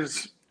year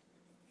is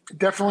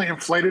definitely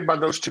inflated by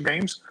those 2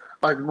 games.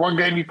 Like, one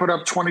game he put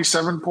up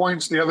 27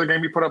 points, the other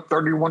game he put up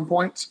 31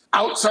 points.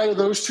 Outside of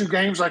those 2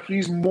 games, like,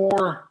 he's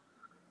more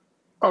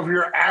of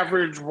your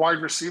average wide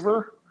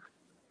receiver.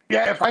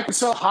 Yeah, if I could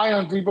sell high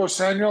on Deebo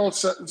Samuel,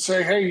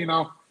 say, hey, you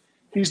know,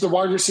 he's the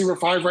wide receiver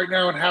 5 right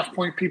now in half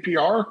point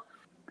PPR.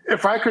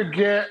 If I could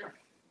get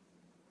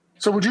 –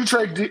 so would you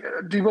trade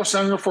Deebo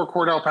Samuel for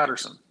Cordell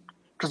Patterson?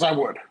 Because I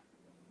would.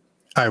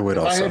 I would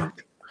also.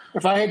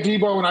 If I had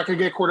Deebo and I could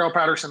get Cordell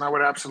Patterson, I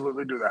would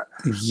absolutely do that.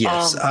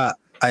 Yes.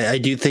 I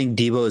do think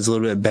Deebo is a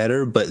little bit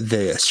better, but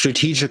the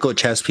strategical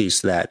chess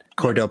piece that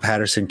Cordell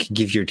Patterson can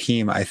give your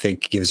team, I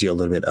think, gives you a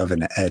little bit of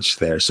an edge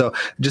there. So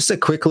just a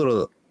quick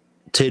little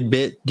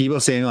tidbit.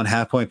 Deebo Samuel on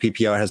half point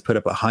PPR has put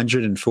up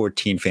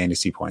 114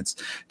 fantasy points.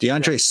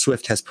 DeAndre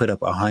Swift has put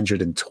up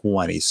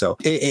 120. So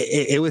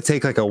it would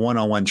take like a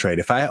one-on-one trade.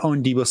 If I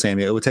own Deebo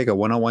Samuel, it would take a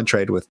one-on-one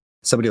trade with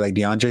somebody like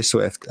DeAndre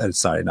Swift.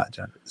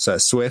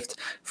 Swift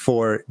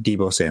for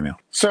Deebo Samuel.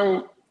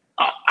 So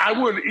I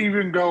would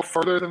even go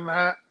further than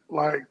that,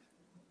 like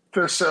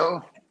to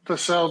sell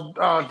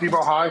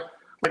Deebo high.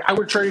 Like, I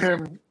would trade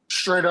him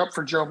straight up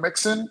for Joe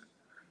Mixon.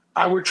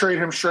 I would trade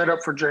him straight up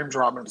for James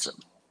Robinson.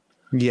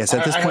 Yes,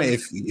 at this point,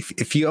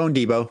 if you own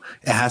Deebo,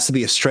 it has to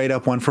be a straight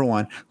up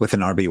 1-for-1 with an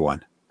RB1.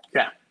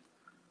 Yeah.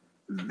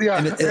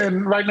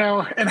 And right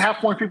now, in half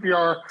point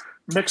PPR,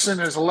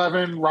 Mixon is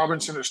 11,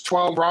 Robinson is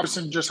 12.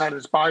 Robinson just had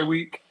his bye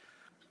week,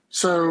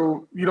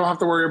 so you don't have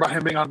to worry about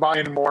him being on bye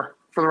anymore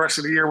for the rest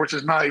of the year, which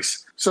is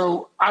nice.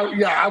 So,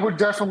 I would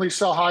definitely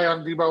sell high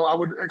on Deebo. I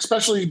would,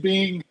 especially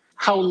being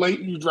how late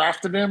you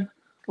drafted him.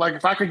 Like,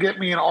 if I could get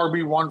me an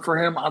RB1 for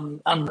him,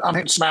 I'm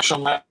hitting smash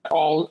on that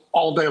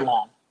all day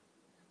long.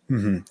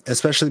 Mm-hmm.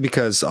 Especially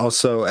because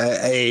also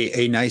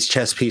a nice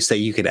chess piece that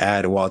you could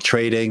add while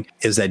trading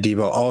is that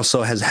Deebo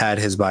also has had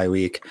his bye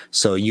week.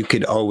 So you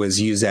could always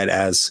use that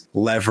as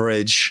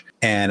leverage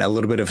and a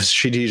little bit of a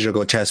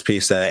strategical chess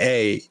piece that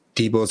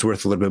Deebo is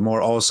worth a little bit more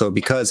also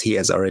because he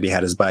has already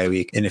had his bye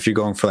week. And if you're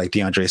going for like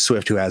DeAndre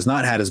Swift, who has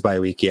not had his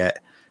bye week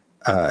yet,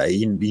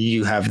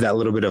 you have that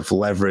little bit of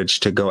leverage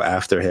to go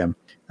after him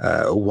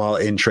while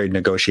in trade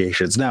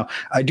negotiations. Now,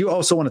 I do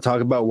also want to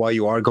talk about while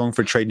you are going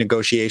for trade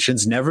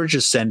negotiations, never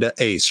just send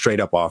a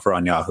straight up offer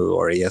on Yahoo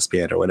or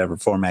ESPN or whatever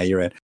format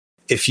you're in.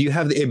 If you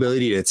have the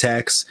ability to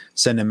text,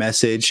 send a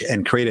message,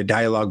 and create a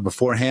dialogue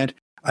beforehand,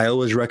 I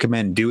always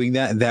recommend doing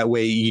that. That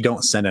way you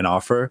don't send an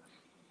offer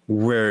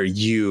where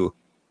you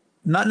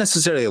not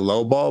necessarily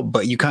lowball,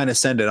 but you kind of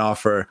send an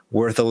offer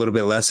worth a little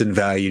bit less in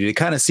value to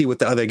kind of see what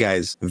the other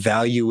guy's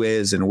value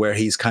is and where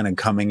he's kind of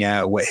coming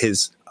at, what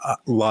his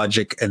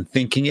logic and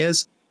thinking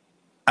is.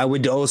 I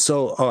would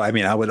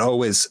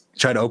always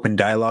try to open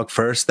dialogue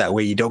first. That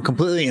way you don't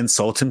completely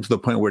insult him to the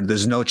point where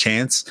there's no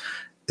chance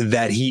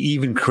that he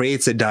even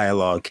creates a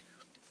dialogue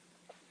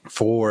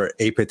for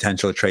a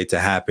potential trade to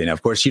happen.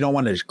 Of course, you don't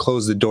want to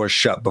close the door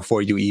shut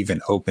before you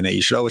even open it.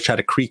 You should always try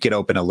to creak it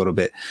open a little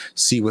bit,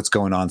 see what's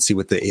going on, see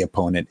what the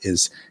opponent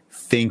is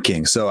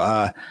thinking. So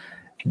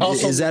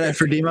is that it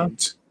for Demo?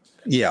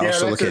 Yeah,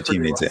 also look at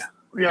team needs.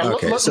 Yeah,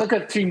 okay, look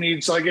at team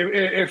needs. Like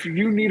if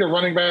you need a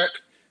running back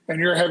and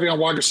you're heavy on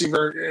wide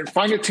receiver,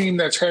 find a team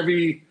that's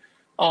heavy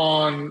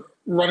on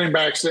running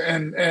backs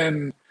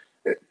and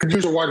could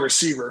use a wide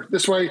receiver.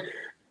 This way,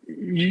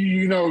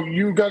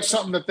 you got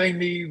something that they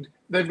need.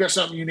 They've got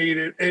something you need.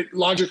 It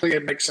logically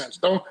it makes sense.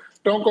 Don't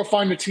go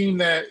find a team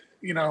that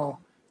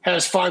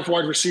has 5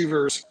 wide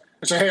receivers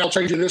and say, hey, I'll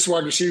trade you this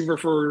wide receiver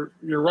for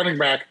your running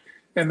back,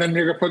 and then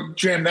you're gonna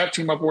jam that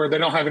team up where they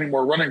don't have any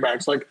more running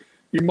backs. Like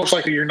most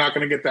likely you're not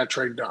going to get that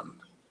trade done.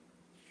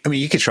 I mean,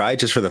 you could try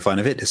just for the fun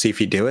of it to see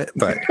if you do it,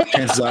 but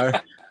chances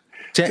are,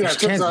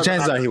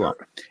 chances are he won't.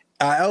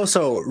 I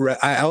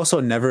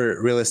also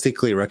never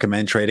realistically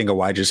recommend trading a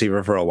wide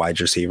receiver for a wide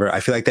receiver. I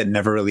feel like that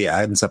never really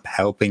ends up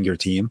helping your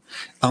team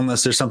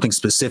unless there's something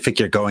specific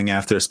you're going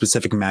after, a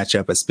specific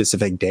matchup, a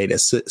specific date, a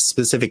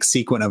specific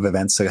sequence of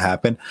events to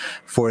happen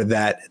for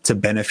that to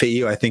benefit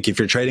you. I think if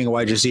you're trading a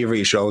wide receiver,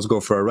 you should always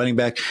go for a running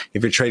back.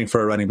 If you're trading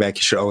for a running back,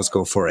 you should always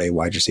go for a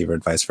wide receiver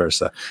and vice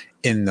versa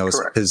in those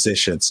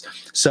positions.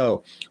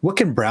 So what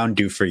can Brown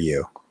do for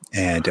you?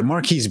 And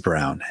Marquise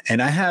Brown.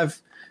 And I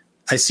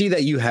see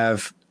that you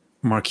have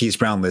Marquise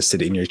Brown listed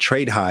in your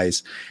trade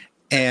highs,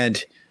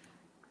 and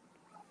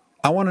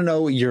I want to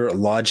know your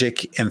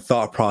logic and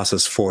thought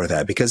process for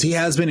that, because he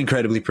has been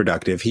incredibly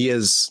productive. He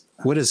is,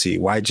 what is he,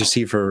 wide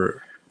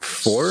receiver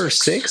 4 or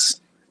 6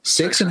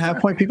 and a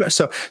half point people.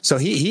 So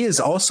he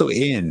is also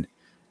in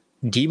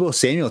Deebo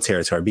Samuel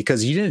territory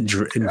because you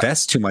didn't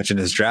invest too much in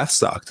his draft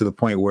stock to the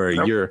point where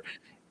you're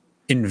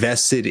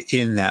invested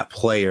in that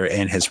player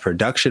and his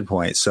production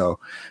point. So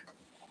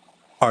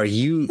are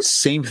you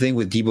same thing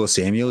with Deebo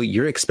Samuel?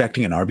 You're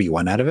expecting an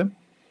RB1 out of him?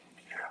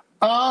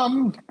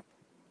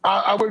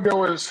 I would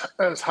go as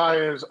high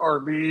as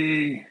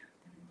RB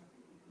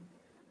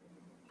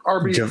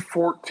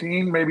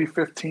 14, maybe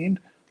 15.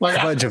 Like,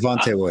 how about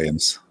Javonte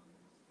Williams?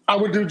 I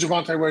would do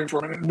Javonte Williams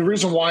for him. And the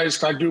reason why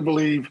is I do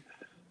believe,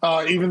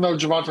 even though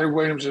Javonte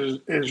Williams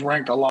is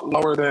ranked a lot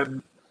lower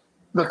than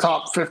the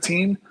top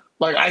 15,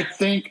 like I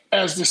think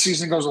as the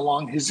season goes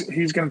along,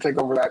 he's going to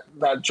take over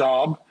that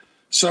job.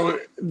 So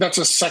that's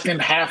a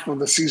second half of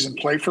the season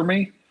play for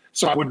me.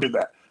 So I would do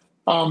that.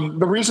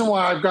 The reason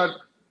why I've got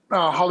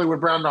Hollywood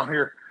Brown down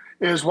here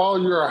is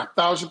while you're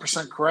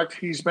 1,000% correct,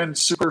 he's been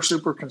super,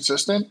 super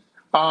consistent.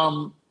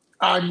 I'm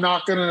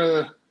not going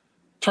to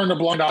turn a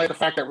blind eye to the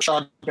fact that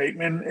Rashad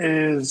Bateman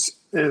is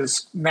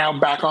now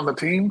back on the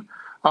team.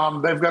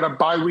 They've got a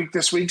bye week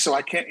this week, so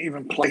I can't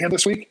even play him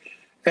this week.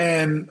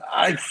 And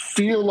I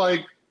feel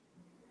like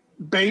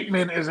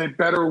Bateman is a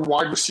better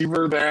wide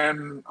receiver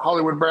than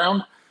Hollywood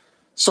Brown.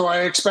 So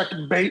I expect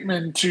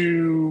Bateman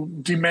to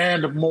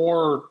demand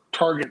more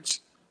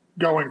targets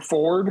going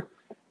forward,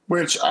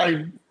 which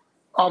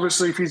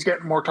obviously if he's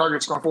getting more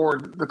targets going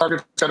forward, the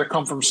targets got to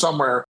come from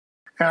somewhere.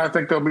 And I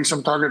think there'll be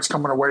some targets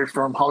coming away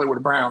from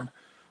Hollywood Brown.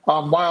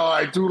 While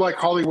I do like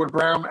Hollywood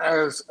Brown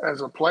as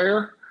a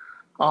player,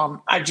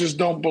 I just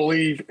don't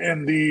believe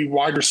in the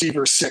wide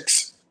receiver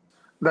 6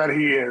 that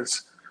he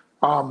is.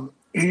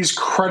 He's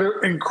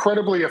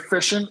incredibly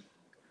efficient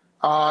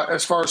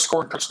as far as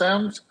scoring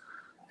touchdowns.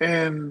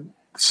 In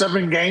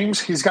 7 games,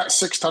 he's got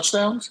 6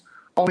 touchdowns.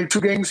 Only 2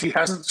 games he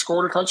hasn't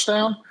scored a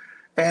touchdown.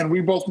 And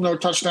we both know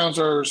touchdowns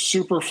are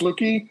super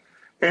fluky.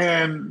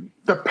 And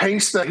the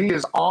pace that he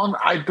is on,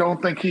 I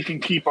don't think he can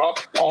keep up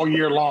all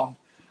year long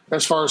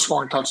as far as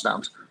scoring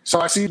touchdowns. So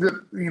I see that,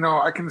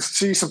 I can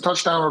see some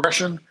touchdown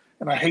regression,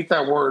 and I hate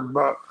that word,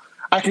 but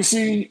I can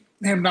see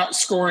him not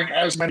scoring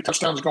as many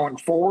touchdowns going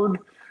forward.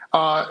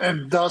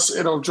 And thus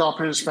it'll drop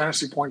his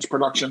fantasy points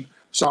production.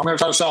 So I'm going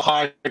to try to sell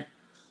high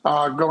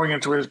going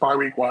into his bye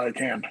week while I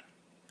can.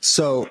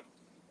 So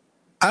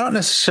I don't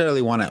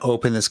necessarily want to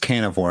open this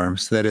can of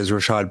worms that is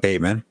Rashad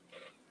Bateman,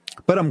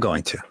 but I'm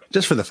going to,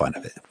 just for the fun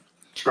of it.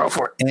 Go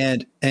for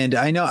it. And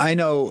I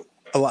know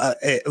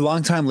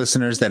long-time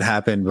listeners that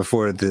happened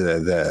before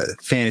the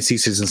fantasy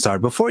season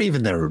started, before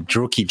even the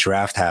rookie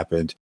draft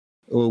happened.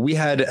 We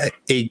had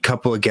a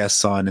couple of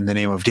guests on in the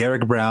name of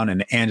Derek Brown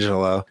and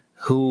Angelo,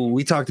 who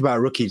we talked about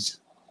rookies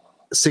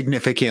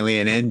significantly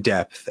and in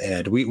depth,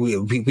 and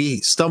we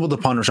stumbled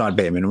upon Rashad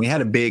Bateman. We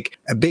had a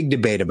big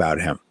debate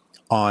about him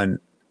on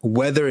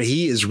whether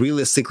he is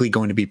realistically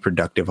going to be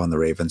productive on the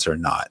Ravens or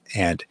not.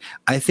 And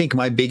I think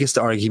my biggest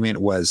argument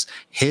was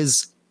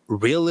his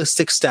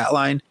realistic stat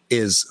line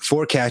is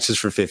 4 catches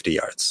for 50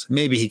 yards.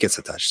 Maybe he gets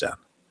a touchdown.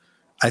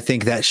 I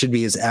think that should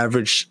be his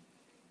average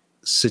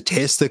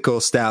statistical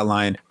stat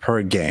line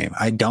per game.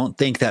 I don't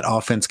think that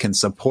offense can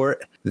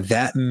support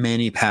that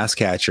many pass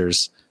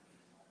catchers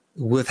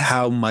with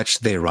how much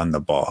they run the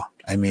ball.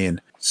 I mean,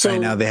 right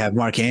now they have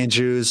Mark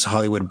Andrews,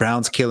 Hollywood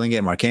Brown's killing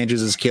it, Mark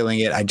Andrews is killing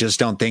it. I just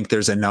don't think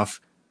there's enough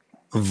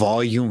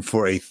volume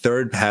for a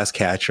third pass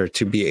catcher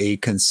to be a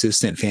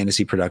consistent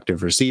fantasy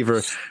productive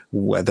receiver,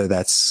 whether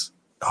that's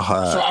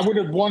So I would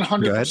have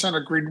 100%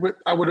 agreed with.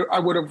 I would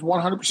have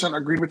 100%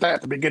 agreed with that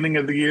at the beginning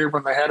of the year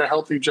when they had a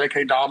healthy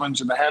J.K.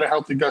 Dobbins and they had a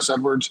healthy Gus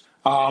Edwards.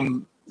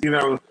 When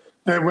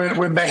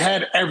they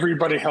had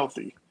everybody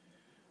healthy.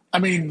 I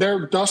mean,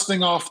 they're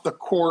dusting off the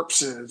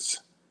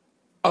corpses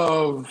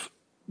of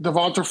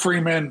Devonta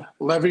Freeman,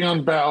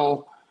 Le'Veon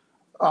Bell.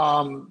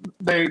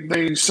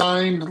 They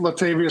signed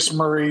Latavius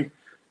Murray,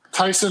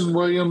 Tyson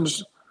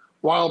Williams,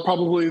 while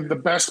probably the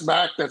best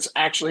back that's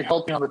actually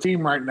healthy on the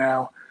team right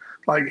now.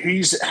 Like,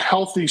 he's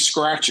healthy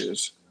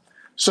scratches.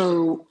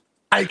 So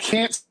I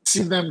can't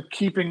see them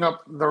keeping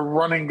up the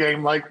running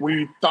game like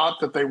we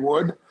thought that they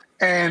would.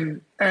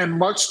 And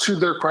much to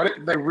their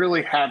credit, they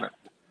really haven't.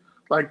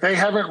 Like, they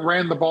haven't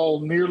ran the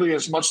ball nearly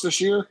as much this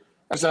year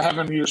as they have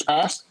in years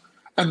past.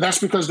 And that's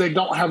because they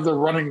don't have the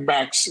running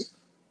backs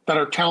that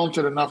are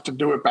talented enough to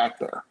do it back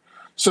there.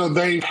 So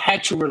they've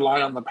had to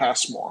rely on the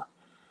pass more.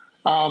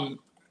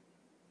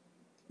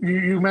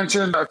 You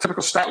mentioned a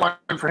typical stat line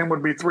for him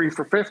would be 3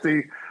 for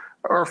 50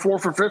 or 4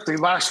 for 50.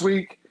 Last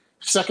week,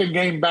 second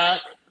game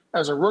back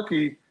as a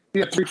rookie, he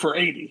had 3 for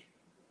 80.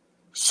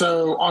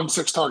 So on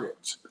 6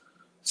 targets.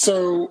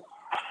 So,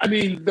 I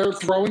mean, they're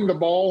throwing the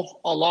ball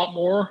a lot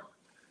more.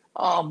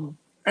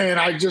 And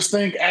I just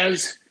think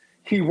as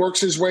he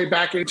works his way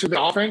back into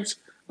the offense,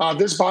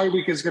 this bye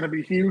week is going to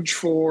be huge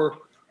for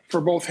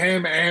both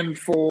him and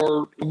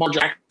for Lamar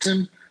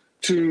Jackson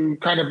to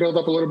kind of build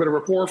up a little bit of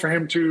rapport, for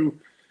him to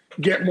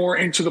get more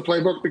into the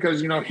playbook,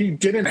 because, he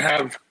didn't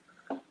have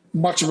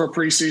much of a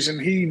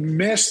preseason. He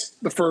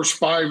missed the first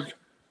 5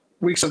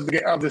 weeks of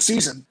the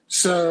season.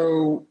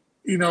 So,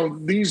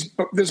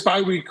 this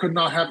bye week could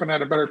not happen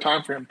at a better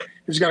time for him.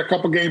 He's got a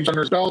couple games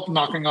under his belt,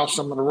 knocking off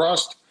some of the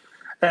rust.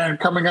 And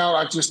coming out,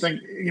 I just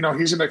think,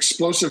 he's an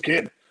explosive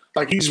kid.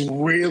 Like, he's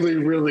really,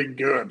 really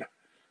good.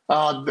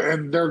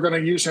 And they're going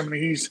to use him.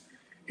 And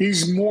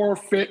he's more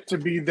fit to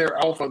be their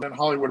alpha than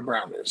Hollywood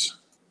Brown is.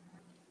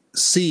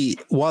 See,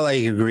 while I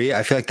agree,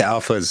 I feel like the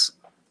alpha is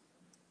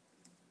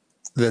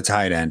the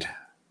tight end,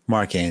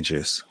 Mark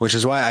Andrews, which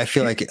is why I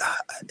feel like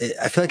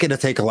it'll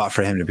take a lot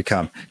for him to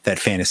become that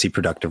fantasy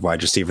productive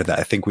wide receiver that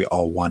I think we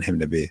all want him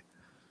to be.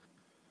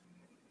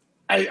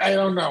 I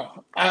don't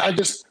know.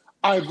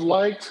 I've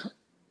liked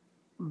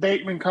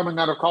Bateman coming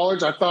out of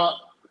college. I thought,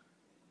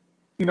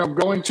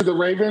 going to the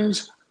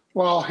Ravens,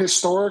 well,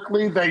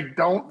 historically they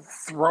don't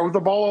throw the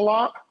ball a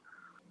lot.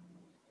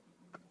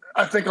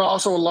 I think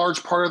also a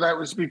large part of that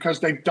was because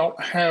they don't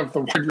have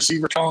the wide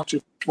receiver talent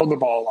to throw the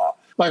ball a lot.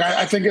 Like,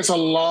 I think it's a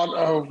lot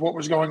of what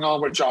was going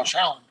on with Josh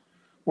Allen,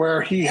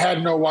 where he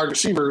had no wide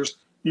receivers.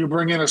 You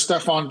bring in a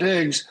Stephon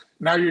Diggs,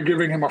 now you're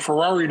giving him a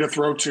Ferrari to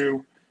throw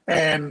to,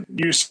 and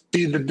you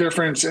see the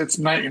difference. It's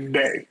night and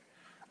day.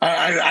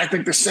 I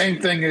think the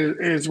same thing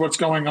is what's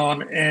going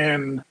on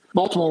in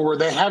Baltimore, where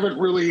they haven't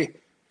really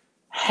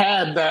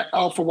had that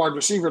alpha wide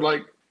receiver.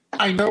 Like,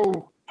 I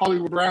know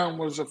Hollywood Brown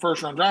was a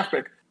first-round draft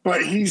pick,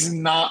 but he's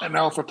not an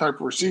alpha type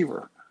of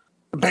receiver.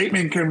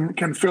 Bateman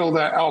can fill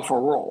that alpha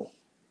role.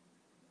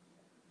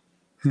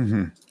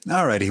 Mm-hmm.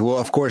 All righty. Well,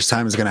 of course,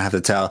 time is going to have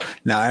to tell.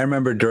 Now, I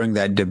remember during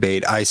that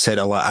debate, I said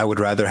a lot. I would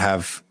rather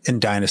have,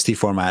 in dynasty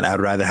format, I would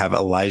rather have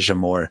Elijah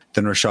Moore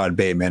than Rashad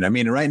Bateman. I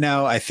mean, right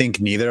now, I think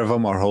neither of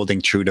them are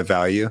holding true to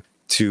value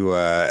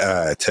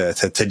to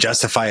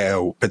justify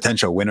a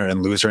potential winner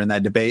and loser in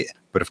that debate.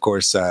 But of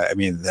course, I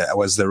mean, that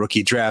was the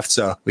rookie draft,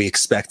 so we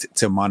expect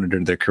to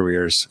monitor their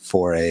careers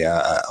for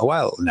a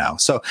while now.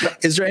 So,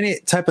 is there any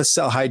type of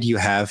sell high do you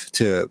have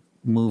to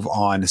move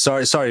on?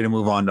 Sorry to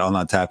move on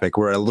that topic.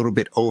 We're a little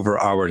bit over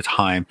our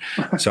time,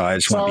 so I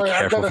just want to be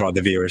careful for all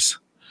the viewers.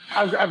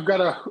 I've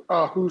got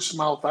a who's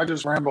mouth. I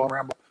just ramble.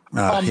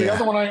 The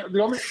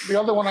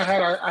other one I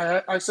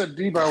had, I said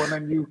Debo, and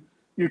then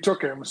you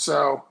took him.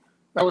 So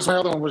that was my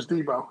other one, was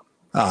Debo.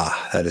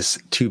 That is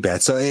too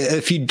bad. So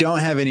if you don't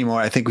have any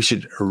more, I think we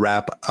should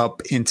wrap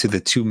up into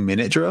the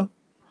 2-minute drill.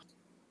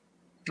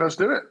 Let's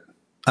do it.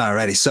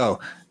 Alrighty. So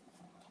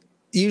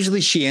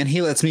usually Sheehan,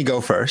 he lets me go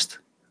first.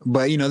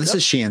 But, this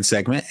is Sheehan's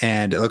segment,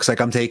 and it looks like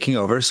I'm taking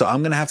over. So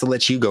I'm going to have to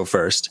let you go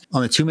first.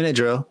 On the 2-minute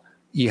drill,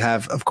 you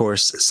have, of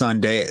course,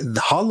 Sunday, the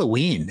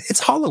Halloween.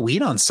 It's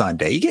Halloween on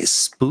Sunday. You get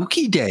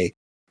Spooky Day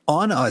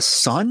on a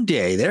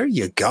Sunday. There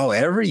you go.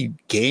 Every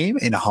game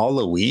in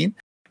Halloween.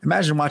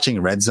 Imagine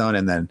watching Red Zone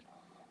and then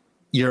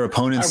your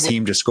opponent's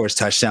team just scores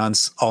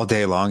touchdowns all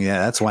day long. Yeah,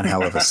 that's one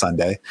hell of a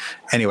Sunday.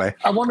 Anyway.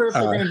 I wonder if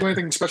they're going to do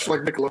anything special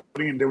like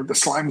Nickelodeon did with the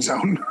Slime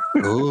Zone.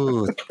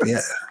 Ooh, yeah.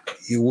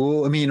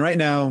 Well, I mean, right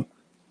now,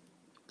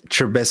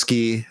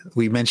 Trubisky,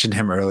 we mentioned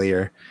him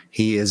earlier.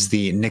 He is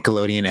the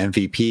Nickelodeon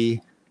MVP.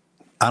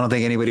 I don't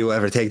think anybody will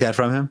ever take that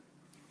from him.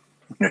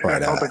 But, I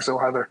don't think so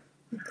either.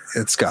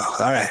 Let's go.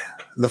 All right.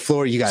 The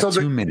floor, you got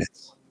 2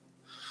 minutes.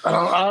 I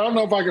don't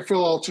know if I could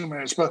fill all 2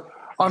 minutes, but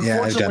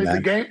unfortunately,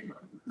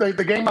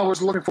 the game I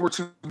was looking forward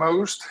to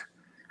most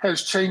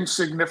has changed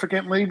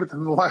significantly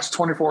within the last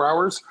 24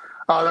 hours.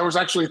 That was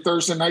actually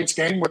Thursday night's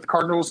game with the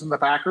Cardinals and the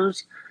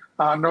Packers.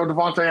 No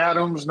Devontae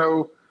Adams,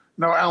 no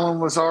Alan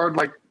Lazard.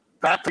 Like,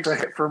 that takes a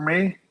hit for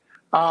me.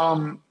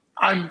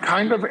 I'm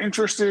kind of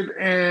interested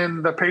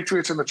in the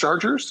Patriots and the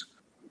Chargers.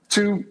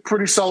 Two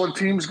pretty solid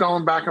teams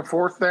going back and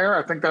forth there.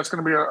 I think that's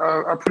going to be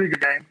a pretty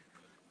good game.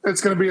 It's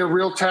going to be a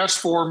real test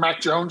for Mac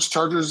Jones.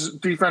 Chargers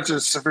defense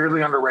is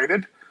severely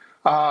underrated.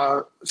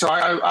 So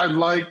I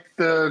like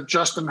the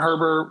Justin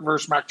Herbert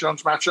versus Mac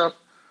Jones matchup.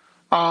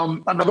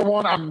 Another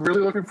one I'm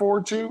really looking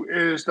forward to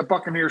is the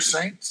Buccaneers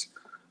Saints.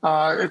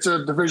 It's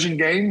a division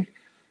game,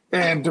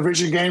 and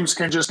division games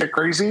can just get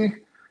crazy.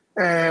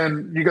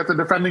 And you got the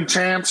defending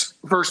champs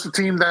versus the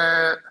team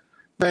that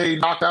they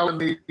knocked out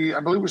in I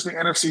believe it was the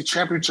NFC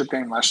Championship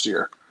game last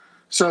year.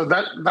 So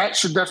that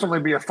should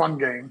definitely be a fun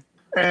game.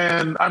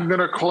 And I'm going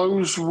to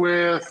close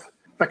with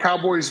the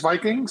Cowboys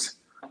Vikings.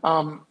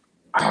 Oh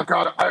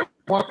God, I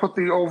want to put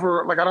the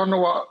over. Like, I don't know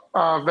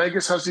what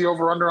Vegas has the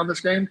over under on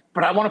this game,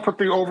 but I want to put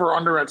the over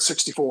under at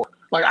 64.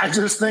 Like, I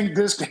just think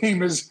this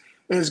game is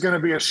going to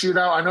be a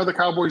shootout. I know the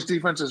Cowboys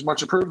defense is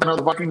much improved. I know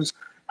the Vikings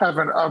have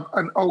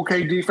an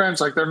okay defense.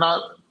 Like, they're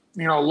not,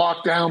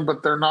 locked down,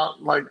 but they're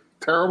not like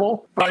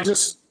terrible. But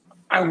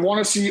I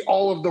want to see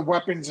all of the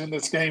weapons in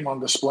this game on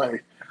display.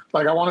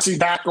 Like, I want to see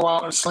Dak go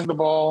out and sling the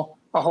ball.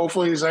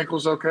 Hopefully his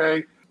ankle's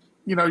okay.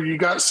 You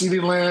got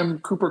CeeDee Lamb,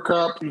 Cooper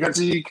Kupp, you got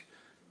Zeke,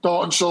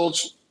 Dalton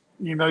Schultz.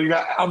 You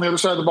got on the other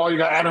side of the ball, you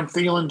got Adam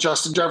Thielen,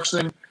 Justin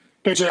Jefferson,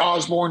 KJ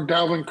Osborne,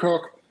 Dalvin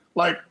Cook.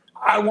 Like,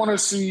 I want to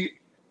see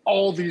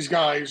all these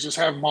guys just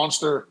have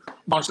monster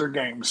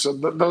games. So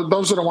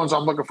those are the ones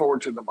I'm looking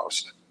forward to the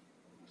most.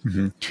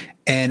 Mm-hmm.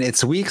 And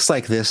it's weeks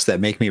like this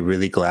that make me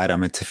really glad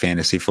I'm into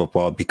fantasy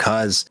football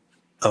because,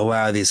 oh,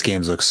 wow, these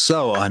games look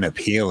so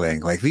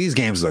unappealing. Like, these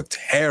games look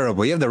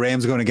terrible. You have the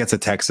Rams going against the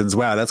Texans.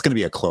 Wow, that's going to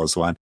be a close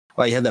one.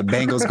 Well, you have the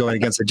Bengals going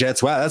against the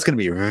Jets. Wow, that's going to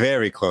be a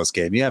very close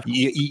game. You have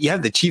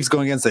the Chiefs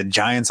going against the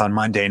Giants on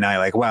Monday night.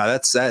 Like, wow,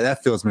 that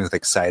fills me with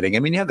exciting. I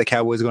mean, you have the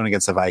Cowboys going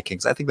against the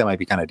Vikings. I think that might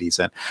be kind of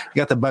decent. You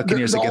got the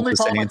Buccaneers against the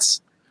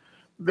Saints.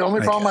 The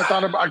only problem I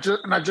thought about,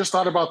 I just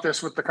thought about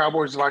this with the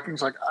Cowboys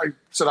Vikings. Like, I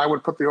said, I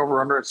would put the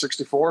over under at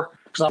 64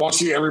 because I want to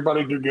see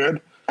everybody do good.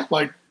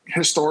 Like,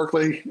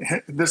 historically,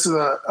 this is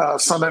a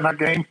Sunday night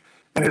game,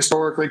 and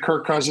historically,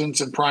 Kirk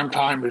Cousins in prime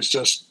time is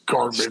just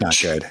garbage. It's not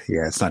good.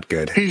 Yeah, it's not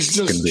good. He's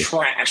just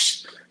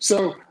trash.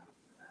 So,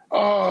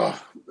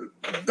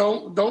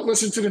 don't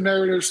listen to the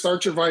narrative.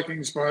 Start your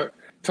Vikings, but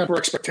temper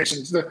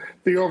expectations.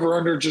 The over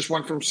under just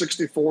went from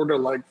 64 to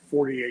like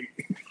 48.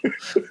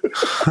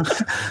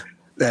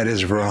 That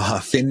is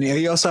rough. And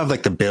you also have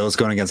like the Bills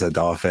going against the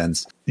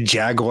Dolphins,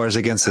 Jaguars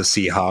against the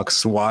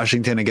Seahawks,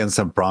 Washington against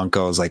the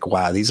Broncos. Like,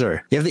 wow, you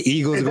have the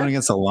Eagles going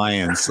against the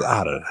Lions.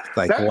 I don't know.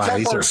 Like, wow,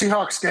 these are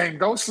Seahawks game.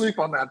 Don't sleep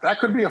on that. That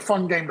could be a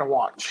fun game to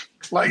watch.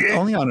 Like,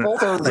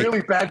 both are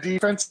really bad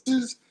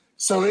defenses,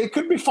 so it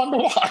could be fun to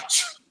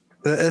watch.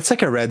 It's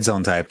like a red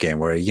zone type game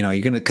where, you're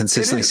going to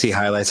consistently see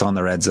highlights on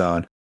the red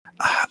zone.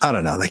 I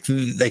don't know. Like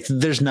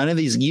there's none of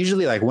these.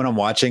 Usually, like when I'm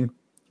watching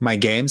my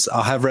games,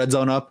 I'll have red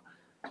zone up.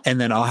 And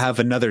then I'll have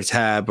another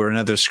tab or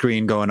another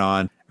screen going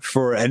on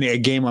for a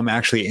game I'm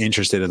actually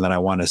interested in that I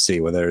want to see,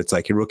 whether it's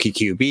like rookie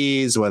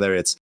QBs, whether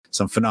it's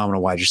some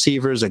phenomenal wide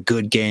receivers, a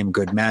good game,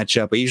 good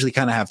matchup. I usually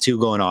kind of have two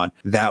going on.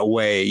 That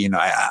way,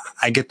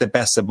 I get the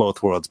best of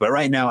both worlds. But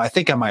right now, I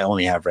think I might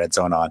only have red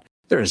zone on.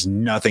 There is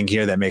nothing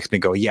here that makes me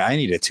go, yeah, I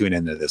need to tune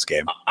into this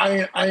game.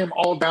 I am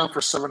all down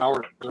for 7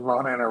 hours of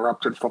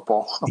uninterrupted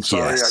football. I'm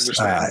sorry.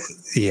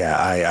 Yes,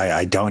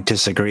 I don't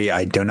disagree.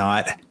 I do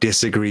not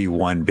disagree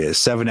one bit.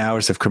 7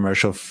 hours of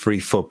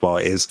commercial-free football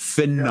is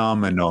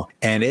phenomenal.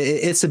 Yeah. And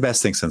it's the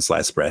best thing since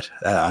sliced bread.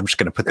 I'm just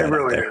going to put that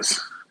out there.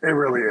 It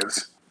really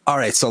is. All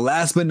right, so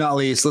last but not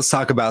least, let's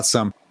talk about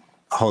some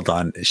hold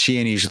on.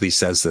 Sheehan usually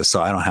says this,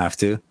 so I don't have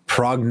to.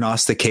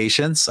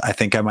 Prognostications. I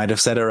think I might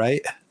have said it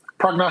right.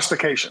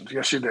 Prognostications.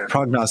 Yes, you did.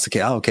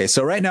 Prognosticate. Oh, okay.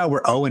 So right now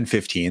we're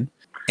 0-15.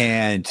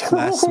 And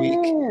last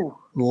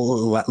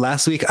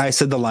week I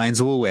said the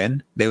Lions will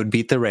win. They would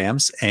beat the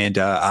Rams. And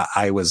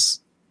I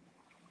was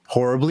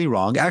horribly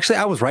wrong. Actually,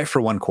 I was right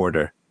for one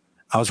quarter.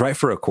 I was right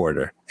for a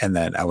quarter. And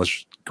then I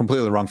was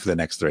completely wrong for the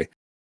next three.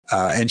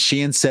 And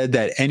Sheehan said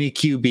that any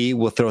QB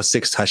will throw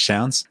 6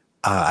 touchdowns.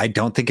 I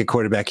don't think a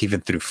quarterback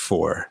even threw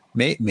 4.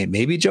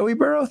 Maybe Joey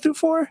Burrow threw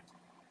 4.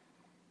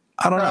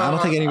 I don't know. I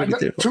don't think anybody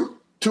threw 4.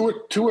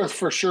 Tua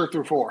for sure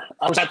through 4.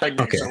 I was at that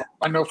game, so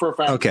I know for a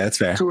fact. Okay, that's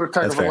fair. Tua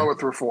Tagovailoa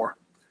through 4.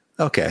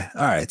 Okay,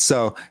 all right.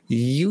 So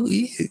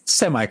you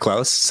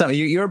semi-close. So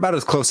you're about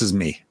as close as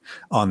me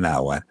on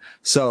that one.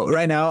 So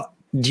right now,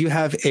 do you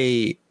have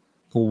a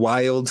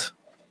wild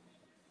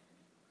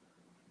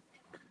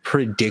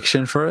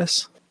prediction for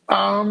us?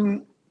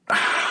 I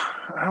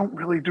don't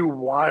really do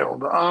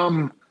wild.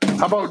 How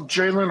about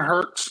Jalen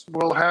Hurts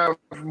will have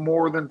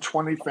more than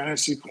 20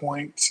 fantasy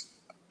points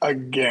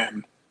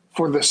again?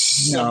 For the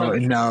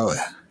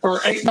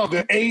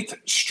 8th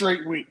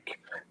straight week.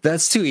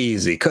 That's too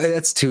easy.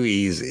 That's too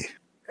easy.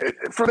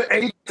 For the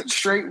 8th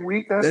straight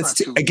week, that's not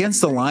too against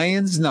easy. The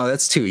Lions. No,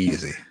 that's too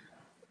easy. It's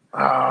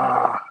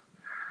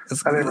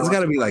got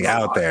to be like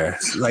out there.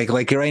 Like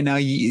right now,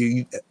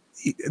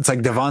 it's like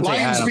Devontae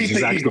Adams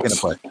is actually going to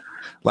play.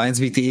 Lions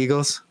beat the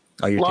Eagles.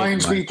 Oh,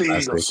 Lions beat the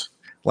Eagles.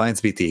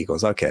 Lions beat the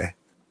Eagles. Okay.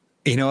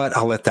 You know what?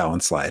 I'll let that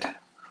one slide.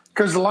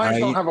 Because the Lions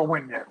don't have a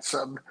win yet.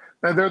 So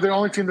they're the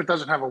only team that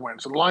doesn't have a win.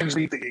 So the Lions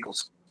beat the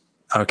Eagles.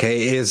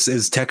 Okay.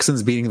 Is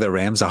Texans beating the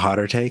Rams a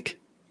hotter take?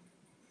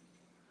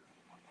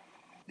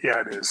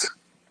 Yeah, it is.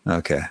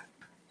 Okay.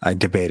 I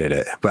debated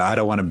it, but I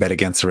don't want to bet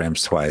against the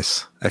Rams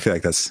twice. I feel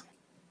like that's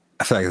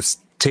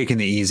taking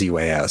the easy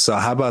way out. So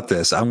how about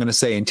this? I'm going to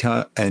say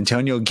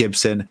Antonio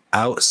Gibson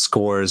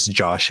outscores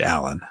Josh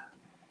Allen.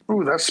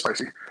 Ooh, that's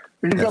spicy.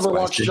 You've never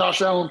watched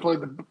Josh Allen play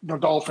the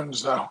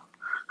Dolphins, though.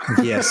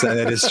 Yes,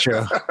 that is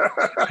true.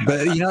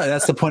 But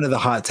that's the point of the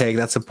hot take.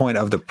 That's the point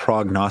of the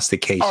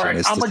prognostication. All right,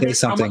 is to say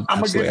something.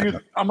 I'm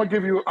gonna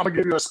give you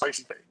a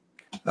spicy take.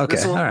 Okay,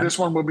 this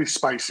one will be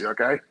spicy.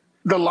 Okay,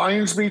 the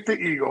Lions beat the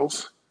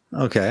Eagles.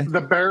 Okay,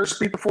 the Bears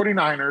beat the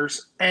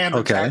 49ers, and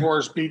the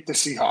Jaguars beat the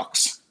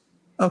Seahawks.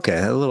 Okay,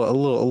 a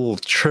little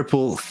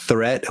triple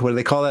threat. What do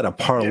they call that? A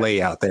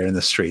parlay out there in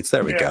the streets.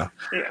 There we go.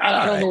 Yeah.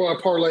 I don't know what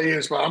a parlay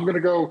is, but I'm gonna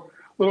go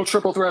little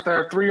triple threat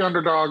there. 3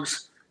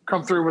 underdogs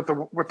come through with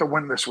the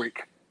win this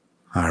week.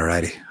 All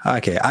righty.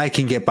 Okay, I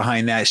can get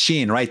behind that.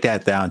 Sheen, write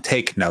that down.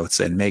 Take notes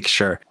and make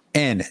sure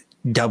and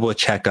double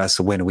check us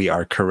when we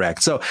are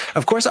correct. So,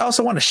 of course, I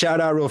also want to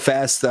shout out real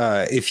fast.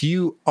 If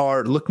you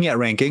are looking at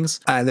rankings,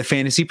 the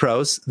Fantasy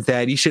Pros,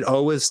 that you should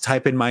always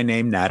type in my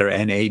name, Nader,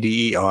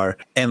 Nader,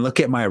 and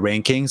look at my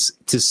rankings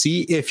to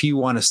see if you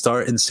want to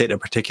start and sit a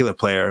particular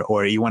player,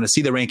 or you want to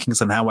see the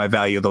rankings on how I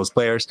value those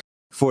players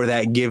for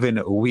that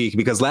given week.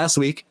 Because last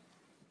week,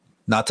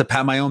 not to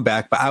pat my own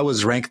back, but I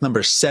was ranked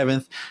number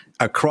 7th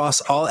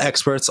across all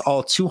experts,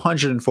 all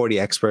 240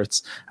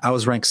 experts. I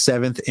was ranked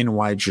 7th in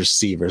wide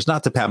receivers.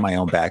 Not to pat my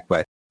own back,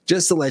 but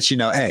just to let you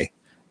know, hey,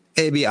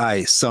 maybe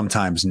I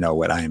sometimes know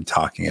what I am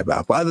talking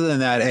about. But other than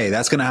that, hey,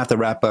 that's going to have to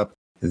wrap up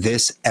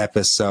this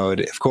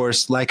episode. Of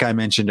course, like I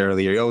mentioned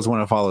earlier, you always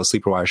want to follow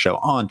Sleeper Wire Show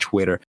on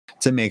Twitter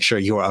to make sure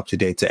you are up to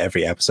date to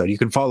every episode. You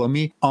can follow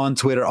me on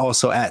Twitter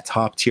also at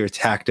Top Tier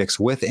Tactics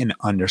with an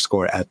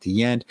underscore at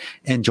the end.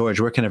 And George,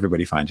 where can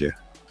everybody find you?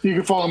 You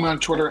can follow me on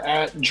Twitter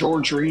at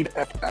George Reed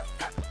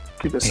FF.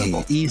 Keep it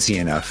simple. Hey, easy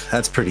enough.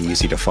 That's pretty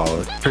easy to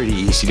follow. Pretty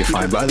easy to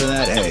find. But other than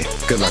that, hey,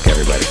 good luck,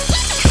 everybody.